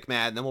NFL pick,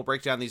 Matt, and then we'll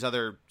break down these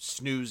other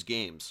snooze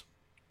games.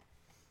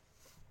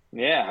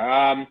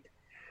 Yeah.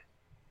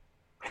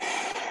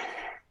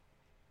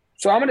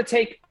 So I'm going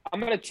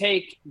to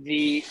take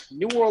the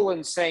New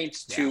Orleans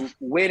Saints to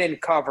win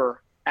and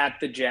cover at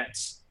the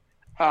Jets.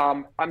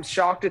 I'm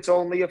shocked it's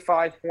only a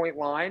 5-point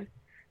line.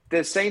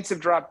 The Saints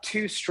have dropped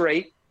 2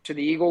 straight to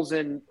the Eagles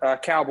and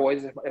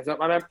Cowboys. Is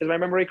my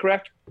memory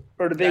correct?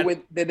 Or did they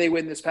win? Did they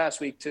win this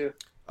past week too?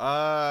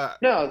 No.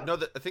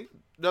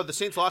 The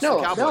Saints lost to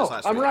the Cowboys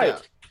last week. I'm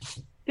right.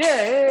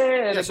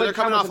 Yeah. So they're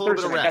coming off a little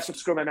bit of rest. That's what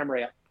screwed my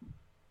memory up.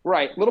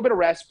 Right, a little bit of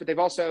rest, but they've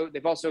also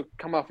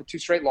come off with 2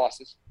 straight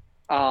losses.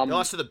 They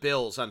lost to the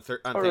Bills on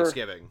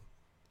Thanksgiving.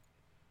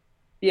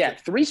 Yeah,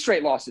 3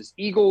 straight losses.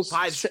 Eagles,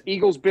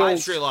 Bills. 5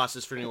 straight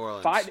losses for New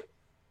Orleans.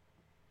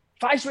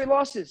 5 straight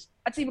losses.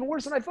 That's even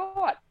worse than I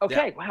thought.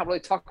 Okay, yeah. Wow, I'm really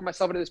talking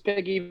myself into this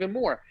pick even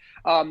more.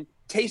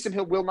 Taysom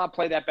Hill will not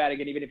play that bad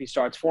again, even if he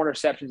starts. 4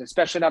 interceptions,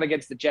 especially not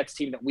against the Jets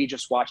team that we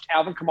just watched.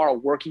 Alvin Kamara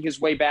working his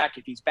way back.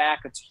 If he's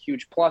back, that's a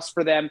huge plus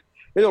for them.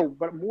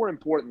 But more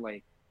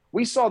importantly,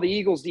 we saw the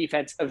Eagles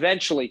defense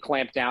eventually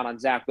clamp down on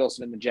Zach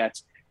Wilson and the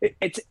Jets.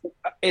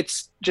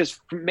 It's just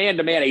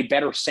man-to-man a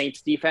better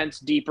Saints defense,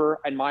 deeper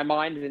in my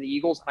mind than the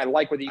Eagles. And I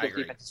like where the Eagles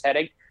defense is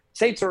heading.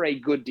 Saints are a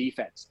good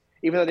defense,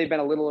 even though they've been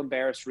a little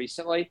embarrassed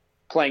recently,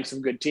 playing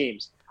some good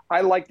teams.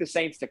 I like the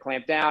Saints to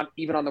clamp down,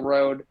 even on the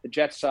road. The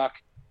Jets suck.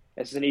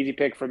 This is an easy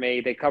pick for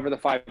me. They cover the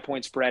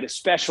 5-point spread,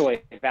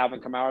 especially if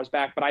Alvin Kamara is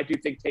back. But I do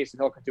think Taysom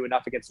Hill can do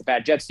enough against the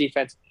bad Jets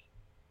defense.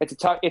 It's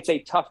a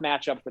tough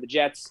matchup for the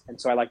Jets,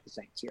 and so I like the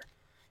Saints here.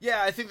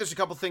 Yeah, I think there's a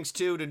couple things,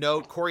 too, to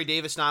note. Corey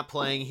Davis not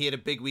playing. He had a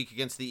big week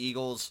against the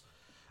Eagles.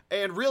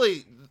 And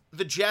really,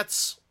 the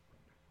Jets,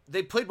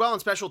 they played well in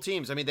special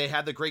teams. I mean, they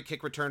had the great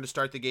kick return to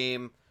start the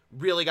game,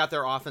 really got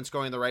their offense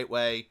going the right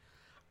way.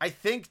 I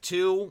think,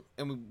 too,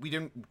 and we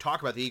didn't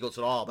talk about the Eagles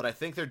at all, but I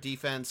think their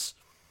defense,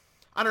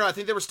 I don't know, I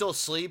think they were still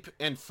asleep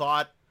and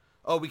thought,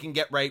 we can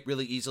get right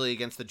really easily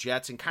against the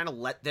Jets and kind of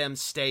let them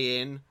stay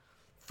in.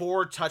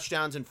 4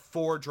 touchdowns and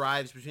 4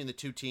 drives between the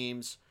two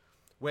teams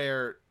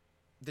where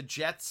the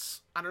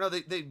Jets, I don't know,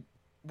 they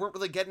weren't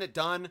really getting it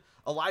done.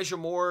 Elijah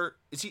Moore,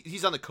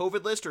 he's on the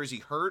COVID list or is he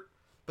hurt?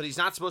 But he's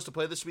not supposed to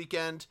play this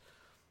weekend.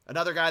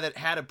 Another guy that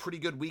had a pretty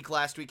good week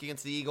last week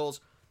against the Eagles.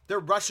 Their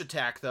rush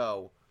attack,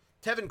 though,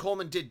 Tevin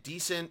Coleman did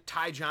decent.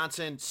 Ty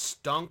Johnson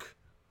stunk.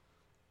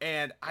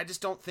 And I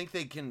just don't think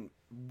they can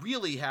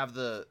really have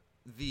the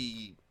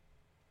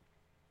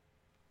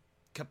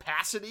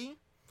capacity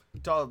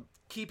to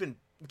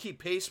keep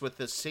pace with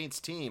this Saints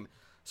team.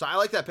 So I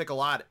like that pick a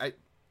lot.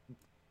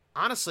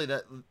 Honestly,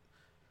 the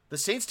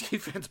Saints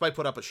defense might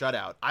put up a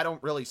shutout. I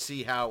don't really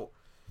see how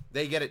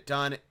they get it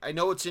done. I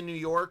know it's in New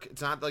York.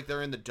 It's not like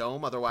they're in the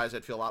Dome. Otherwise,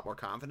 I'd feel a lot more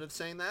confident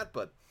saying that.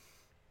 But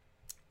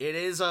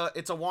it's a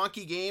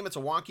wonky game. It's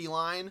a wonky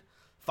line.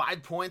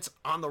 5 points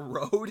on the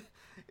road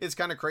is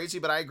kind of crazy.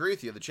 But I agree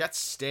with you. The Jets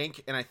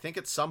stink, and I think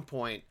at some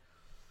point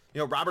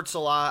Robert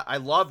Salah, I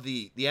love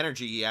the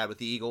energy he had with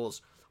the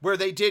Eagles, where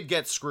they did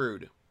get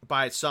screwed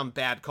by some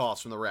bad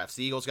calls from the refs.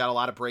 The Eagles got a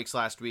lot of breaks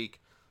last week.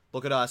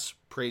 Look at us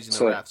praising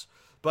the refs.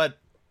 But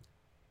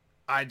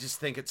I just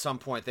think at some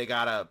point they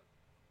got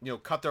to,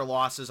 cut their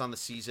losses on the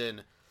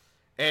season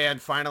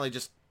and finally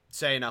just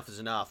say enough is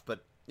enough.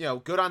 But,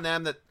 good on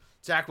them that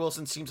Zach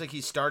Wilson seems like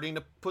he's starting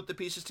to put the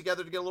pieces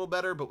together to get a little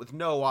better, but with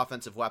no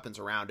offensive weapons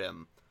around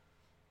him,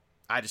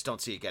 I just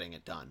don't see it getting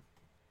it done.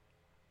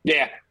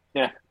 Yeah.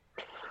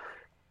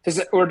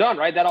 We're done,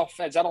 right?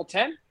 Is that all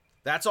 10?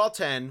 That's all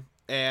 10,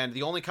 and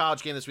the only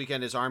college game this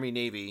weekend is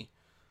Army-Navy.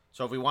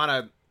 So if we want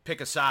to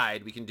pick a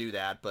side, we can do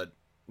that, but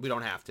we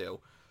don't have to.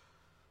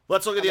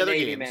 Let's look at the other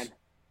Navy games. Man.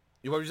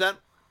 What was that?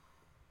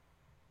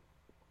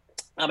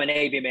 I'm a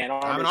Navy man.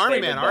 I'm an Army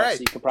man. All right.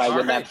 So you could probably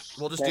win that.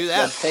 We'll just do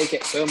that. Let's take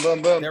it. Boom,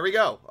 boom, boom. There we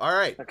go. All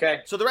right.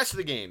 Okay. So the rest of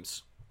the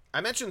games. I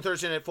mentioned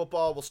Thursday Night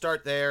Football. We'll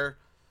start there.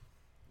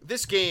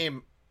 This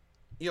game,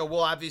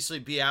 we'll obviously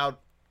be out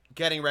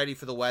getting ready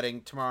for the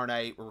wedding tomorrow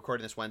night. We're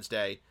recording this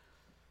Wednesday.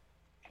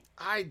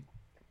 I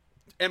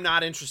am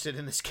not interested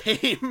in this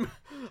game.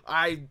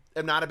 I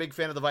am not a big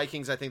fan of the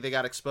Vikings. I think they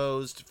got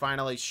exposed,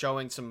 finally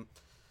showing some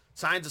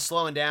signs of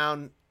slowing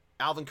down.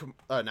 Not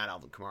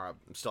Alvin Kamara.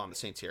 I'm still on the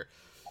Saints here.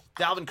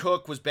 Dalvin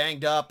Cook was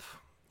banged up.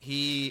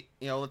 He,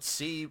 let's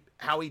see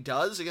how he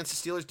does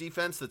against the Steelers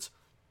defense that's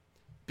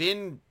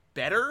been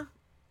better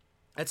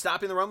at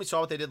stopping the run. We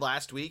saw what they did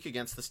last week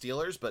against the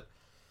Steelers, but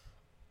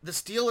the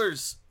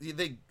Steelers,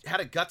 they had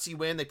a gutsy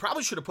win. They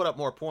probably should have put up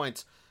more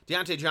points.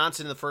 Deontay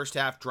Johnson in the first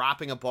half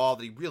dropping a ball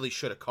that he really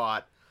should have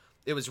caught.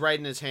 It was right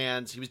in his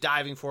hands. He was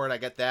diving for it, I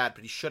get that,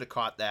 but he should have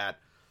caught that.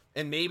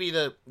 And maybe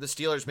the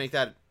Steelers make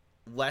that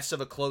less of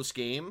a close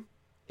game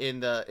in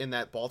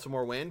that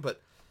Baltimore win,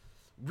 but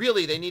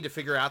really, they need to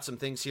figure out some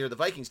things here. The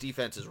Vikings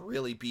defense is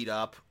really beat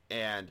up,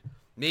 and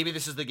maybe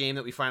this is the game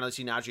that we finally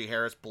see Najee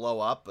Harris blow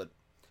up, but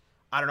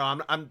I don't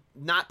know. I'm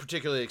not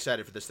particularly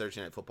excited for this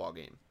Thursday Night Football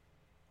game.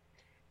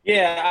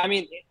 Yeah, I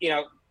mean,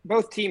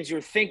 both teams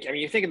you're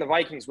thinking the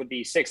Vikings would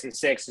be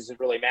 6-6. Does it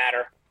really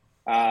matter?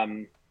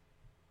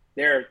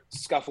 They're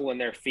scuffling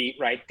their feet,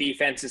 right?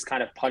 Defense is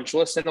kind of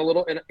punchless in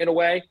a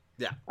way.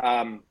 Yeah.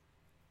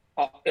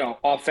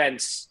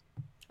 Offense.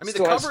 I mean,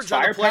 the coverage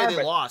on the play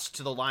they lost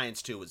to the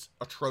Lions, too, was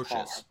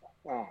atrocious.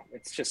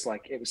 It's just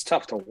it was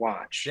tough to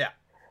watch. Yeah.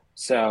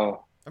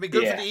 So, I mean,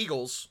 good for the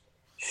Eagles,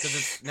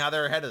 because now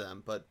they're ahead of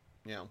them, but,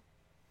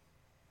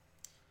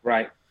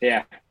 Right.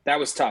 Yeah. That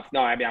was tough.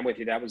 No, I mean, I'm with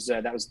you. That was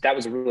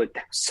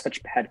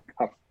such bad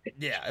coverage.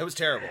 Yeah, it was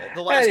terrible.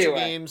 The last two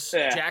games,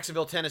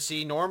 Jacksonville,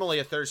 Tennessee, normally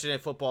a Thursday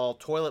Night Football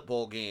toilet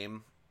bowl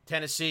game.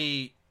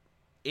 Tennessee,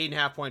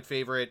 8.5-point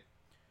favorite.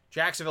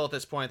 Jacksonville at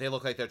this point, they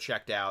look like they're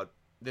checked out.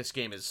 This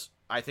game is,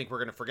 I think we're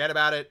going to forget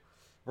about it.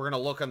 We're going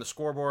to look on the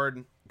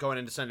scoreboard going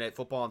into Sunday Night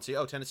Football and see,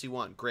 Tennessee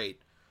won.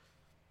 Great.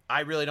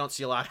 I really don't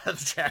see a lot of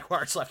the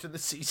Jaguars left in the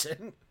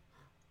season.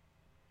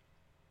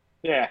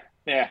 Yeah.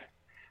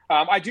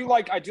 I do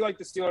like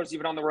the Steelers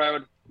even on the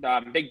road.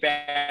 Big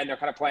Ben, they're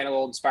kind of playing a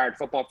little inspired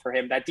football for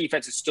him. That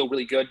defense is still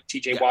really good.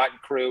 T.J. Watt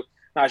and crew,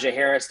 Najee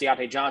Harris,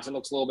 Deontay Johnson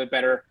looks a little bit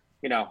better.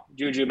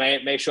 Juju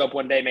may show up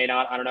one day, may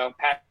not. I don't know.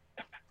 Pat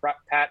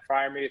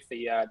Freiermuth,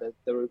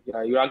 the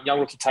young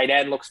rookie tight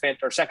end looks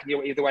fantastic. Or second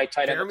year, either way,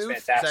 tight end looks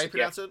fantastic. Is that how you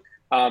pronounce it?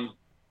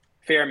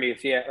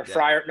 Freiermuth, yeah, or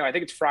Fryer. No, I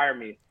think it's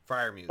Freiermuth.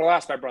 Freiermuth. I'll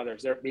ask my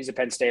brothers. He's a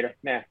Penn Stater.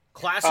 Yeah.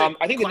 Classic.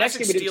 I think the next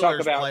game we didn't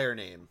talk about player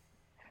name.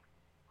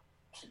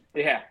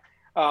 Yeah.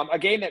 A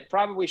game that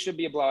probably should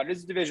be a blowout. It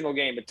is a divisional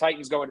game. The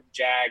Titans going to the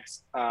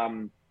Jags.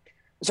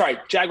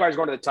 Jaguars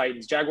going to the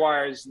Titans.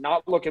 Jaguars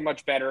not looking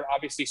much better.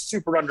 Obviously,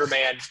 super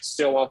undermanned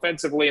still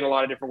offensively in a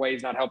lot of different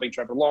ways, not helping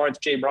Trevor Lawrence.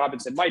 James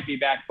Robinson might be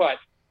back, but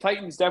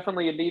Titans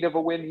definitely in need of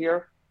a win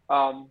here.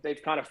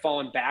 They've kind of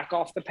fallen back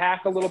off the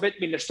pack a little bit. I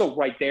mean, they're still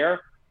right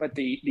there, but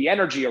the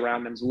energy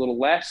around them is a little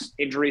less.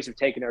 Injuries have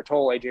taken their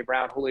toll. A.J.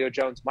 Brown, Julio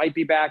Jones might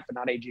be back, but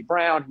not A.J.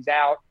 Brown. He's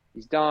out.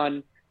 He's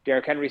done.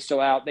 Derrick Henry's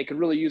still out. They could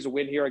really use a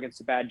win here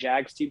against a bad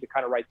Jags team to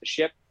kind of right the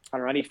ship. I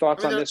don't know. Any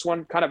thoughts on this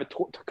one? Kind of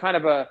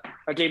a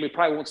game we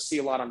probably won't see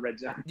a lot on Red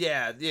Zone.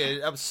 Yeah.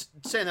 I was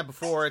saying that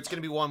before. It's going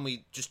to be one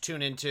we just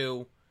tune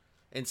into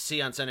and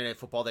see on Sunday Night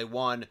Football. They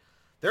won.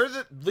 They're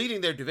leading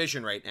their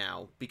division right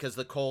now because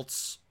the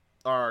Colts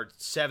are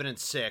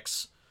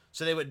 7-6.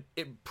 So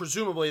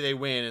presumably they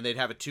win and they'd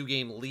have a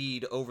 2-game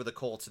lead over the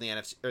Colts in the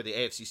NFC or the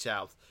AFC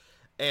South.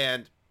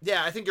 And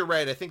yeah, I think you're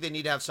right. I think they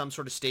need to have some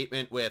sort of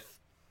statement with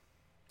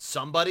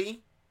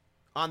somebody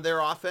on their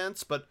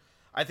offense, but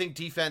I think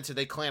defense, if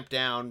they clamp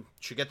down,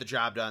 should get the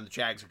job done. The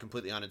Jags are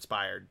completely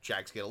uninspired.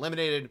 Jags get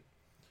eliminated,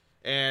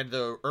 and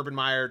the Urban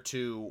Meyer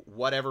to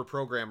whatever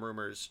program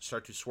rumors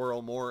start to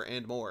swirl more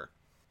and more.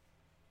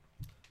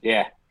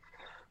 Yeah.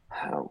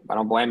 I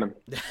don't blame him.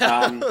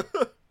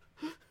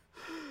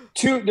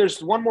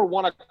 There's one more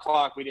 1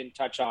 o'clock we didn't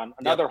touch on.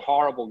 Another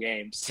horrible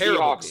game.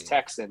 Seahawks,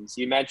 Texans.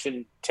 You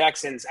mentioned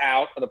Texans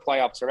out of the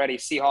playoffs already.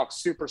 Seahawks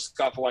super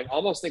scuffling.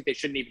 Almost think they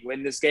shouldn't even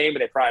win this game, but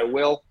they probably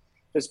will,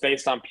 just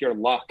based on pure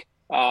luck.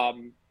 Yeah,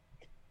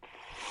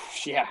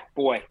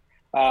 boy.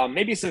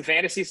 Maybe some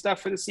fantasy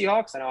stuff for the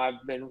Seahawks. I know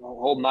I've been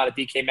holding on to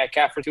DK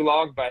Metcalf for too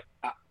long, but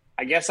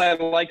I guess I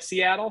like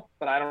Seattle,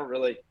 but I don't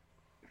really.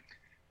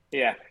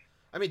 Yeah.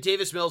 I mean,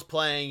 Davis Mills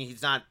playing,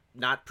 he's not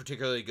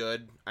particularly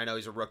good. I know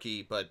he's a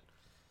rookie, but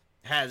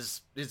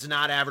is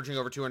not averaging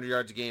over 200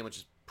 yards a game, which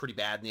is pretty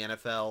bad in the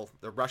NFL.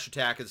 The rush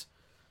attack is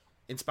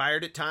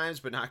inspired at times,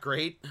 but not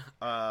great.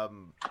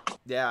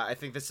 Yeah, I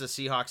think this is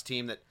a Seahawks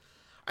team that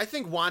I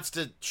think wants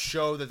to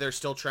show that they're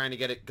still trying to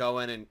get it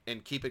going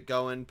and keep it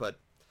going, but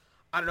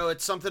I don't know.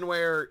 It's something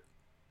where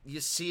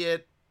you see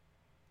it,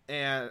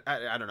 and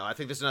I don't know. I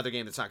think this is another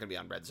game that's not going to be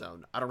on Red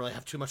Zone. I don't really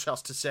have too much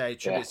else to say.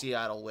 It should be a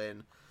Seattle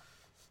win.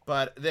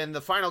 But then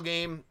the final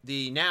game,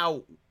 the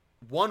now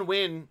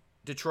one-win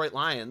Detroit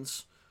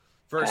Lions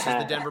versus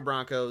the Denver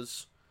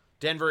Broncos.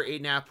 Denver,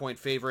 8.5-point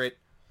favorite.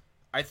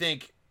 I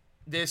think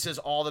this is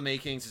all the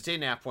makings. It's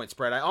 8.5-point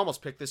spread. I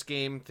almost picked this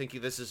game thinking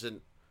this is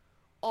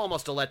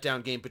almost a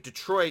letdown game. But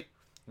Detroit,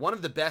 one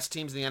of the best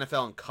teams in the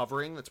NFL in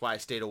covering. That's why I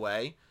stayed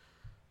away.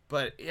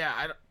 But,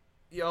 yeah,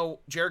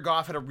 Jared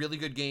Goff had a really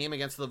good game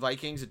against the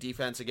Vikings. The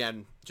defense,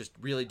 again, just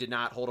really did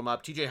not hold him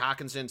up. TJ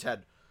Hawkinson's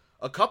had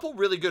a couple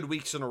really good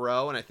weeks in a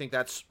row, and I think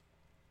that's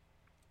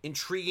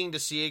intriguing to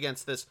see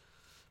against this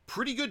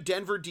pretty good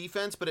Denver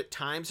defense, but at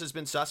times has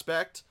been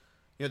suspect.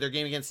 Their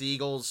game against the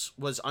Eagles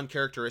was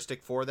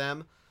uncharacteristic for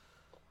them.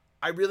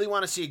 I really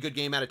want to see a good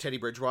game out of Teddy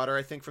Bridgewater,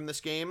 I think, from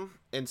this game,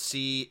 and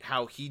see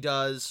how he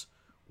does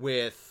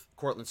with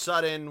Courtland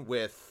Sutton,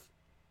 with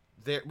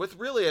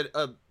really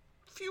a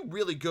few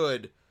really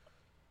good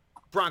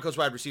Broncos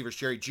wide receivers,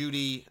 Jerry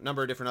Jeudy, a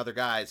number of different other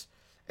guys,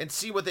 and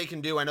see what they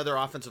can do. I know their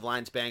offensive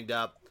line's banged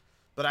up,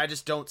 but I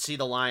just don't see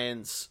the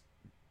Lions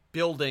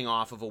building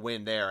off of a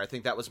win there. I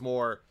think that was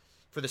more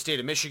for the state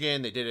of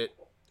Michigan. They did it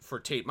for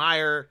Tate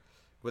Meyer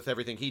with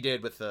everything he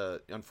did with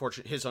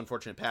his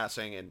unfortunate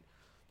passing, and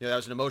that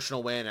was an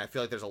emotional win. And I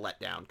feel like there's a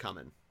letdown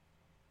coming.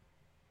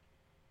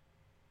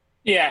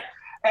 Yeah,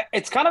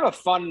 it's kind of a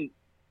fun.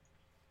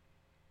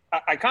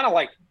 I kind of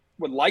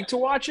would like to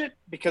watch it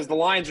because the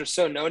Lions are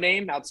so no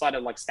name outside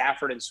of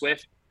Stafford and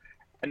Swift.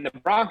 And the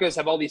Broncos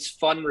have all these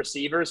fun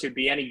receivers who'd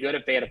be any good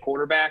if they had a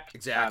quarterback.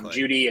 Exactly.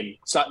 Jeudy and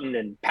Sutton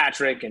and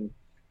Patrick and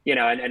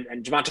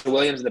Javonte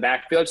Williams in the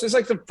backfield. It's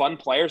just some fun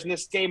players in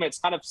this game. It's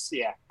kind of,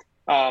 yeah.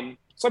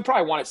 So I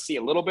probably want to see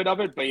a little bit of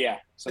it, but yeah.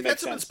 So they've had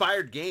some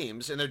inspired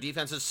games, and their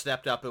defense has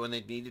stepped up when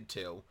they needed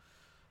to.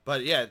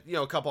 But yeah,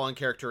 a couple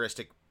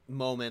uncharacteristic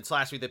moments.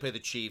 Last week they played the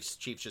Chiefs.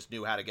 Chiefs just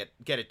knew how to get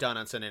it done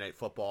on Sunday Night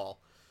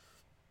Football.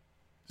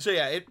 So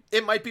yeah,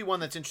 it might be one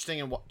that's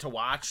interesting to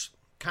watch.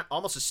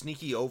 Almost a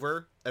sneaky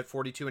over at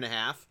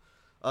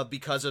 42.5,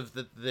 because of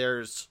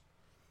there's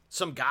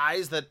some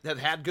guys that have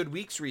had good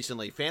weeks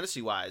recently,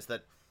 fantasy wise,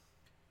 that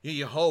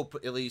you hope,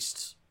 at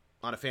least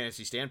on a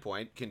fantasy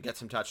standpoint, can get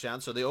some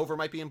touchdowns. So the over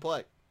might be in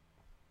play.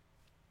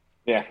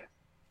 Yeah,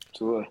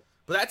 absolutely.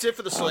 But that's it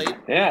for the slate.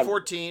 Yeah.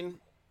 14.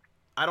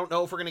 I don't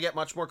know if we're going to get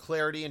much more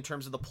clarity in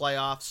terms of the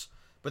playoffs.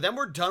 But then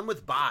we're done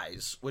with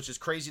buys, which is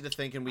crazy to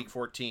think in week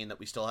 14 that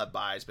we still have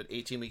buys, but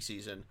 18-week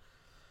season.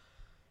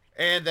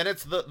 And then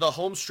it's the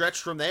home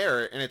stretch from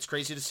there, and it's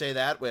crazy to say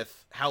that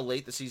with how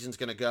late the season's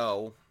going to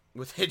go,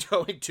 with it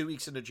going 2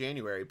 weeks into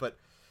January. But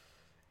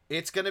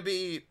it's going to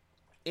be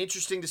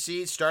interesting to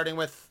see, starting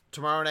with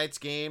tomorrow night's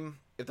game.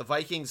 If the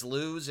Vikings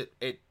lose,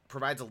 it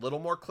provides a little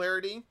more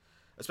clarity,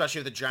 especially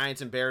if the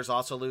Giants and Bears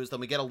also lose. Then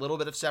we get a little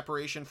bit of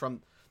separation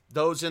from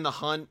those in the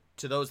hunt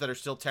to those that are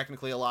still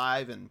technically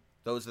alive and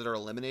those that are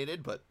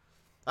eliminated. But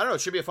I don't know.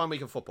 It should be a fun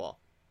week of football.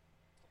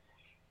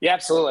 Yeah,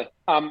 absolutely.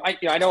 I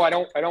know I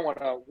don't want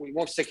to. We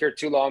won't stick here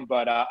too long,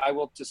 but I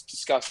will just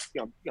discuss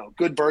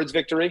good Birds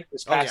victory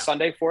this past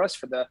Sunday for us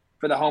for the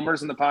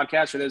homers in the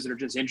podcast, for those that are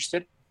just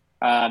interested.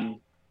 My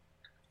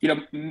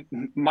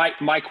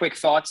quick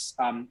thoughts.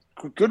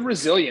 Good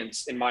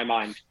resilience in my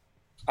mind.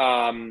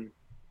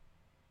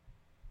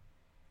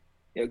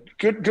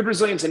 Good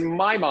resilience in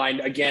my mind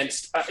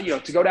against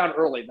to go down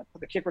early.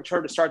 The kick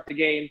return to start the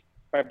game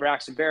by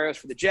Braxton Berrios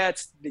for the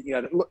Jets.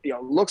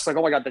 Looks like,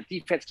 oh my God, the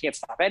defense can't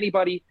stop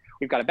anybody.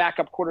 We've got a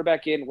backup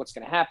quarterback in. What's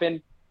going to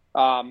happen?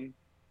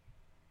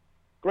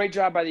 Great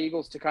job by the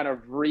Eagles to kind of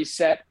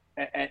reset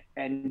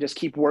and just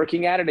keep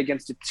working at it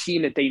against a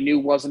team that they knew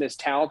wasn't as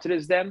talented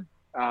as them.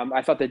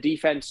 I thought the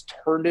defense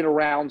turned it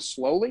around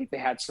slowly. They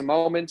had some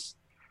moments,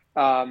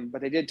 but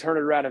they did turn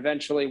it around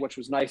eventually, which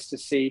was nice to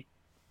see.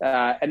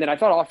 And then I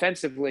thought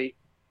offensively,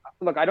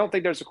 look, I don't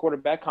think there's a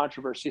quarterback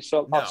controversy,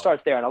 so I'll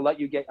start there, and I'll let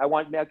you I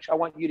want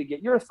you to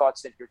get your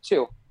thoughts in here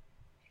too.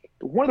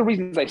 One of the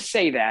reasons I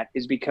say that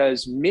is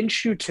because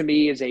Minshew to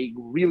me is a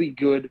really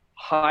good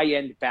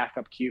high-end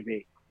backup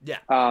QB. Yeah.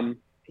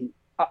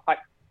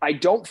 I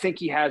don't think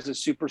he has a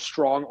super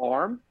strong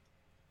arm,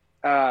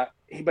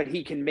 but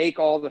he can make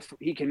a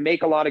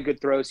lot of good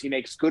throws. He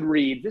makes good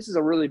reads. This is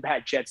a really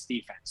bad Jets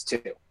defense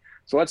too.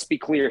 So let's be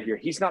clear here.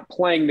 He's not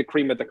playing the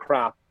cream of the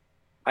crop.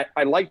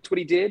 I liked what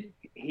he did.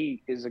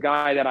 He is a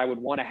guy that I would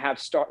want to have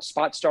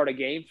start a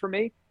game for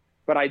me.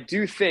 But I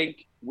do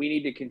think we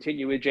need to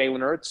continue with Jalen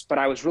Hurts. But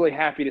I was really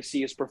happy to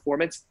see his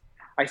performance.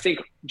 I think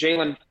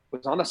Jalen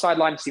was on the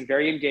sideline, seemed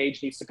very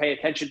engaged, needs to pay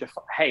attention to,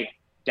 hey,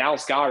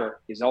 Dallas Goedert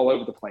is all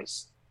over the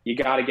place. You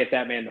got to get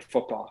that man the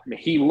football. I mean,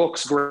 he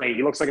looks great.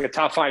 He looks like a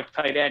top 5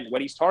 tight end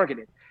when he's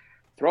targeted.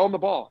 Throw him the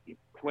ball.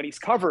 When he's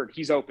covered,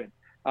 he's open.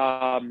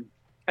 And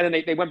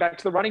then they went back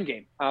to the running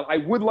game. I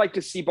would like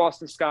to see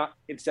Boston Scott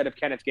instead of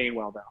Kenneth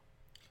Gainwell, though.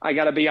 I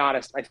got to be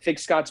honest. I think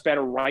Scott's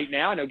better right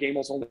now. I know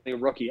Gainwell's only a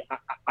rookie.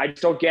 I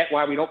just don't get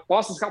why we don't.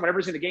 Boston Scott, whenever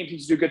he's in the game,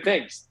 seems to do good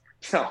things.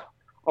 So,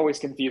 always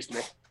confused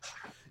me.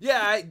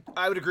 Yeah,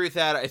 I would agree with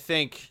that. I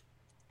think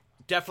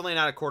definitely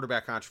not a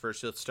quarterback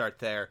controversy. Let's start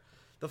there.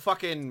 The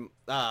fucking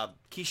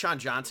Keyshawn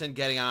Johnson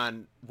getting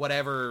on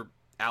whatever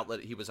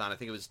outlet he was on. I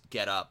think it was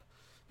Get Up.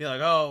 Be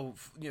like, oh,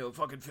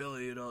 fucking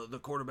Philly, the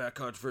quarterback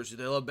controversy.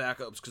 They love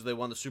backups because they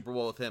won the Super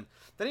Bowl with him.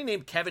 Then he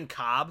named Kevin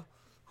Kolb.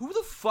 Who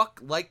the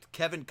fuck liked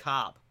Kevin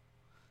Kolb?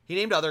 He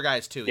named other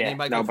guys too. He named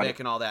Michael Vick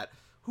and all that.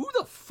 Who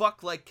the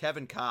fuck liked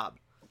Kevin Kolb?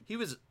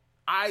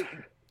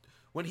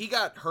 When he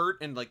got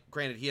hurt, and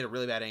granted he had a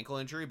really bad ankle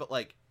injury, but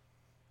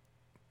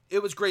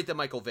it was great that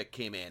Michael Vick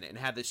came in and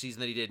had the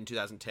season that he did in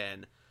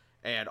 2010,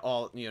 and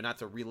all, not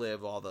to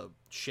relive all the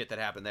shit that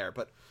happened there,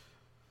 but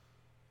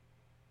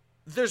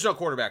there's no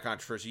quarterback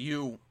controversy.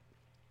 You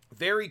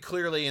very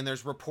clearly, and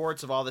there's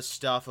reports of all this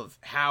stuff of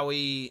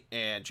Howie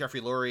and Jeffrey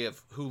Lurie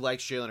of who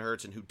likes Jalen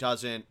Hurts and who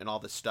doesn't and all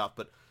this stuff,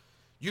 but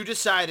you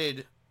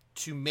decided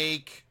to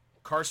make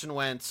Carson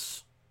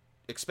Wentz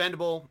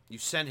expendable. You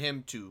sent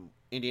him to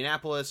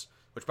Indianapolis,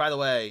 which, by the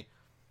way,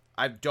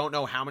 I don't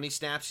know how many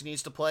snaps he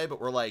needs to play,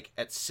 but we're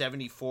at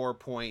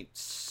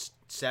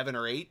 74.7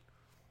 or 8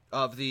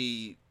 of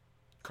the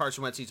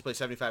Carson Wentz needs to play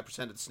 75%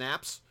 of the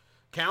snaps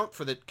count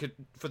for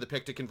the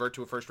pick to convert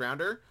to a first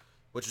rounder,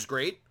 which is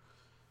great.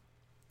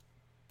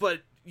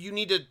 But you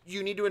need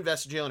to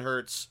invest in Jalen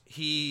Hurts.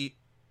 He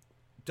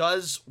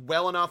does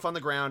well enough on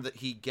the ground that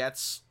he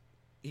gets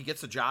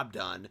the job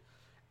done.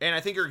 And I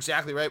think you're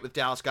exactly right with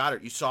Dallas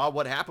Goedert. You saw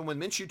what happened when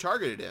Minshew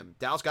targeted him.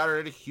 Dallas Goedert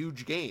had a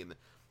huge game.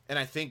 And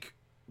I think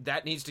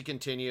that needs to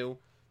continue.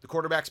 The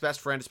quarterback's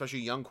best friend, especially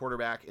a young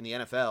quarterback in the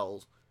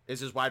NFL, is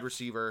his wide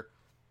receiver.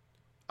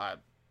 I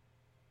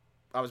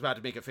was about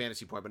to make a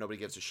fantasy point, but nobody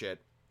gives a shit.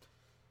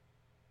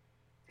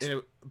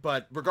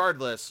 But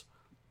regardless,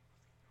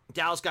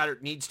 Dallas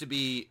Goedert needs to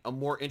be a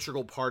more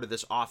integral part of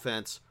this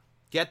offense.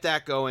 Get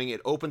that going.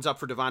 It opens up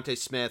for Devontae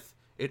Smith.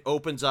 It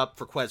opens up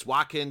for Quez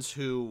Watkins,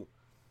 who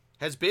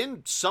has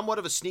been somewhat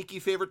of a sneaky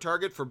favorite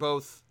target for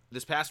both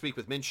this past week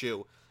with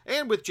Minshew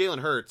and with Jalen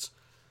Hurts.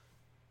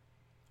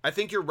 I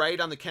think you're right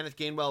on the Kenneth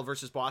Gainwell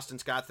versus Boston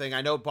Scott thing.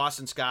 I know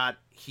Boston Scott,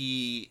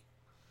 he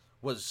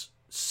was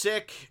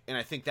sick, and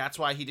I think that's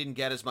why he didn't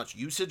get as much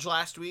usage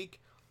last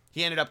week.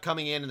 He ended up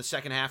coming in the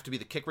second half to be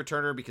the kick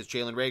returner because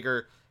Jalen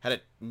Reagor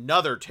had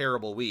another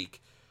terrible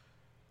week.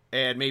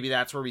 And maybe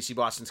that's where we see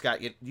Boston Scott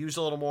get used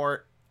a little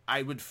more.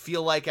 I would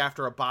feel like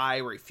after a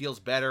bye where he feels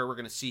better, we're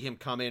going to see him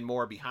come in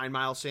more behind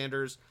Miles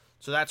Sanders.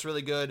 So that's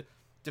really good.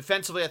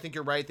 Defensively, I think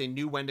you're right. They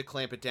knew when to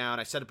clamp it down.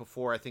 I said it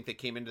before. I think they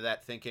came into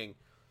that thinking,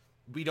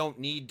 we don't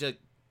need to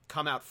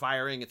come out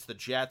firing. It's the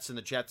Jets, and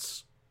the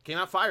Jets came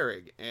out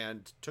firing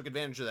and took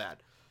advantage of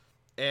that.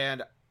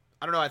 And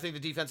I don't know. I think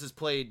the defense has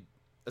played,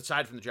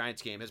 aside from the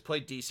Giants game, has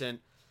played decent.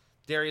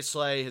 Darius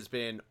Slay has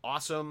been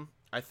awesome.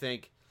 I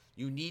think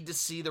you need to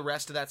see the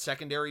rest of that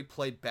secondary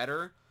play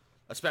better,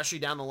 especially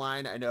down the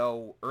line. I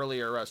know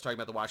earlier I was talking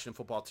about the Washington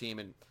football team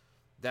and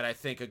that I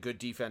think a good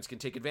defense can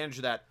take advantage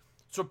of that.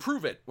 So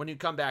prove it when you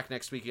come back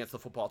next week against the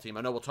football team.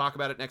 I know we'll talk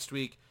about it next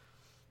week,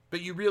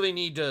 but you really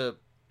need to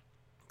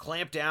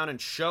clamp down and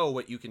show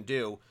what you can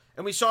do.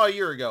 And we saw a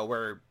year ago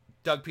where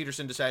Doug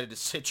Peterson decided to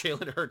sit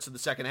Jalen Hurts in the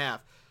second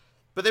half.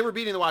 But they were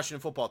beating the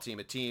Washington football team,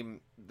 a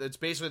team that's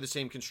basically the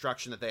same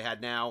construction that they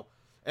had now,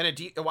 and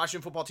a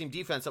Washington football team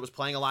defense that was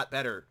playing a lot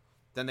better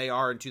than they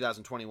are in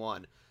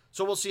 2021.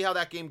 So we'll see how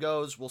that game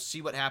goes. We'll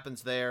see what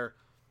happens there.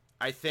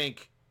 I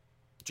think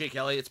Jake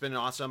Elliott's been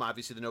awesome.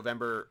 Obviously, the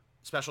November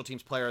Special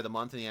Teams Player of the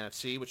Month in the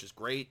NFC, which is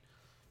great.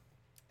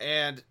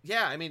 And,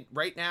 yeah, I mean,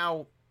 right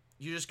now,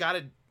 you just got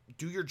to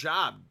do your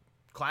job.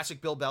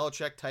 Classic Bill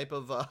Belichick type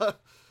of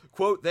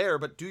quote there,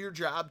 but do your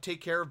job,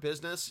 take care of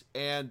business,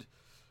 and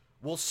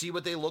we'll see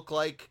what they look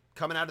like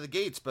coming out of the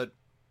gates. But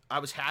I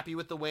was happy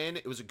with the win.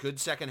 It was a good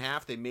second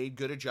half. They made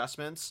good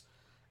adjustments.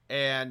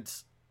 And,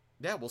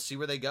 yeah, we'll see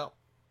where they go.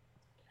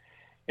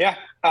 Yeah,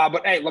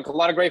 but hey, look, a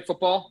lot of great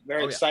football.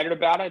 Very excited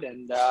about it,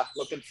 and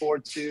looking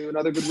forward to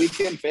another good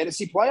weekend.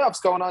 Fantasy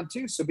playoffs going on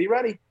too, so be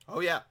ready.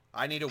 Oh yeah,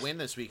 I need a win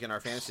this week in our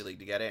fantasy league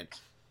to get in.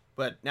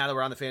 But now that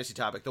we're on the fantasy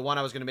topic, the one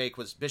I was going to make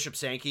was Bishop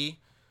Sankey.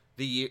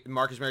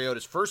 Marcus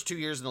Mariota's first 2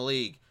 years in the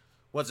league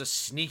was a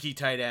sneaky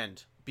tight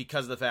end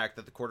because of the fact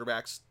that the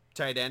quarterback's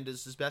tight end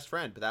is his best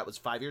friend. But that was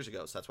 5 years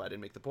ago, so that's why I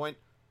didn't make the point.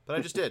 But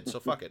I just did, so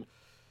fuck it.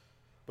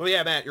 But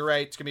yeah, Matt, you're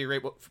right. It's going to be a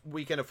great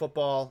weekend of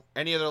football.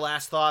 Any other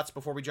last thoughts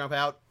before we jump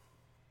out?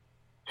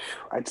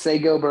 I'd say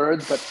go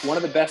Birds, but one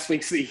of the best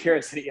weeks of the year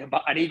is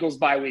an Eagles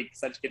bye week.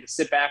 So I just get to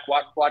sit back,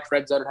 watch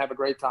Red Zone, and have a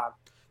great time.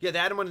 Yeah,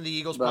 that and when the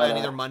Eagles play on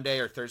either Monday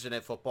or Thursday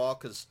Night Football,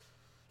 because,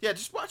 yeah,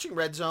 just watching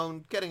Red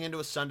Zone, getting into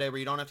a Sunday where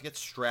you don't have to get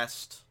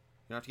stressed.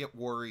 don't have to get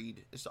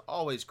worried. It's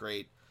always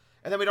great.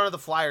 And then we don't have the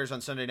Flyers on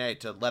Sunday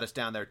night to let us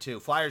down there, too.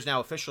 Flyers now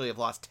officially have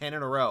lost 10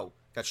 in a row.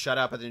 Got shut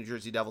out by the New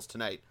Jersey Devils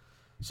tonight.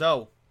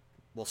 So,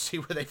 we'll see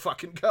where they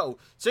fucking go.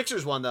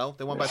 Sixers won, though.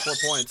 They won by 4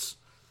 points.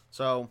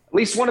 So at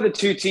least one of the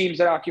two teams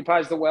that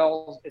occupies the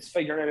well is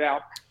figuring it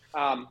out.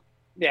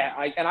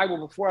 I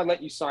will, before I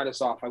let you sign us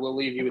off, I will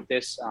leave you with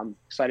this. I'm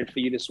excited for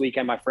you this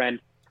weekend, my friend.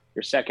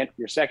 Your second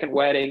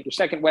wedding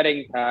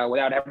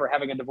without ever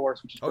having a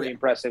divorce, which is pretty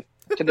impressive.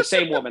 To the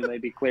same woman, let me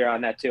be clear on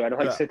that too. I don't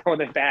like to say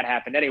something bad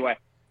happened. Anyway,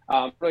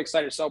 really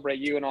excited to celebrate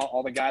you, and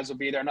all the guys will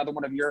be there. Another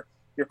one of your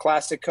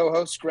classic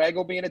co-hosts, Greg,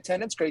 will be in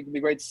attendance. Greg, will be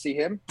great to see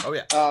him. Oh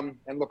yeah.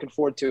 And looking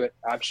forward to it.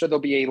 I'm sure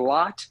there'll be a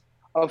lot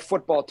of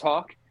football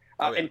talk,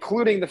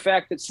 including the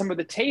fact that some of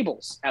the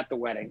tables at the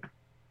wedding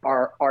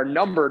are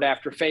numbered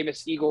after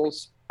famous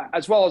Eagles,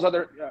 as well as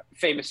other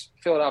famous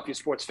Philadelphia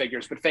sports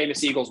figures, but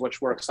famous Eagles,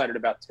 which we're excited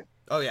about too.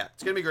 Oh yeah,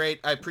 it's gonna be great.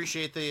 I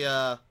appreciate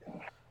the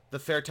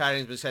fair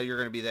tidings, but said you're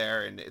gonna be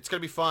there, and it's gonna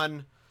be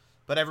fun.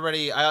 But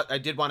everybody, I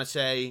did want to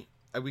say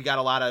we got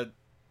a lot of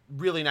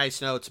really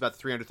nice notes about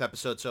the 300th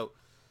episode. So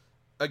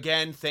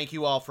again, thank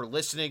you all for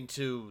listening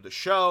to the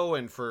show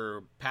and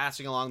for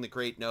passing along the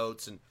great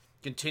notes, and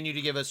continue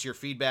to give us your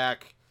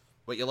feedback,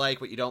 what you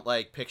like, what you don't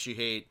like, picks you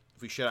hate.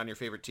 If we shit on your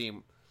favorite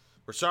team,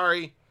 we're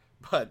sorry,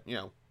 but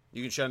you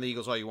can shit on the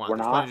Eagles all you want.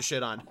 There's plenty to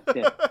shit on.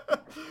 Yeah.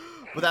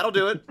 But that'll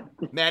do it.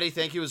 Maddie,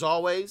 thank you as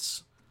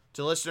always.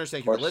 To listeners,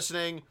 thank you for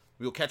listening.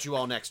 We will catch you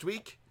all next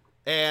week.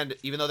 And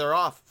even though they're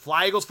off,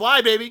 fly Eagles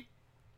fly, baby!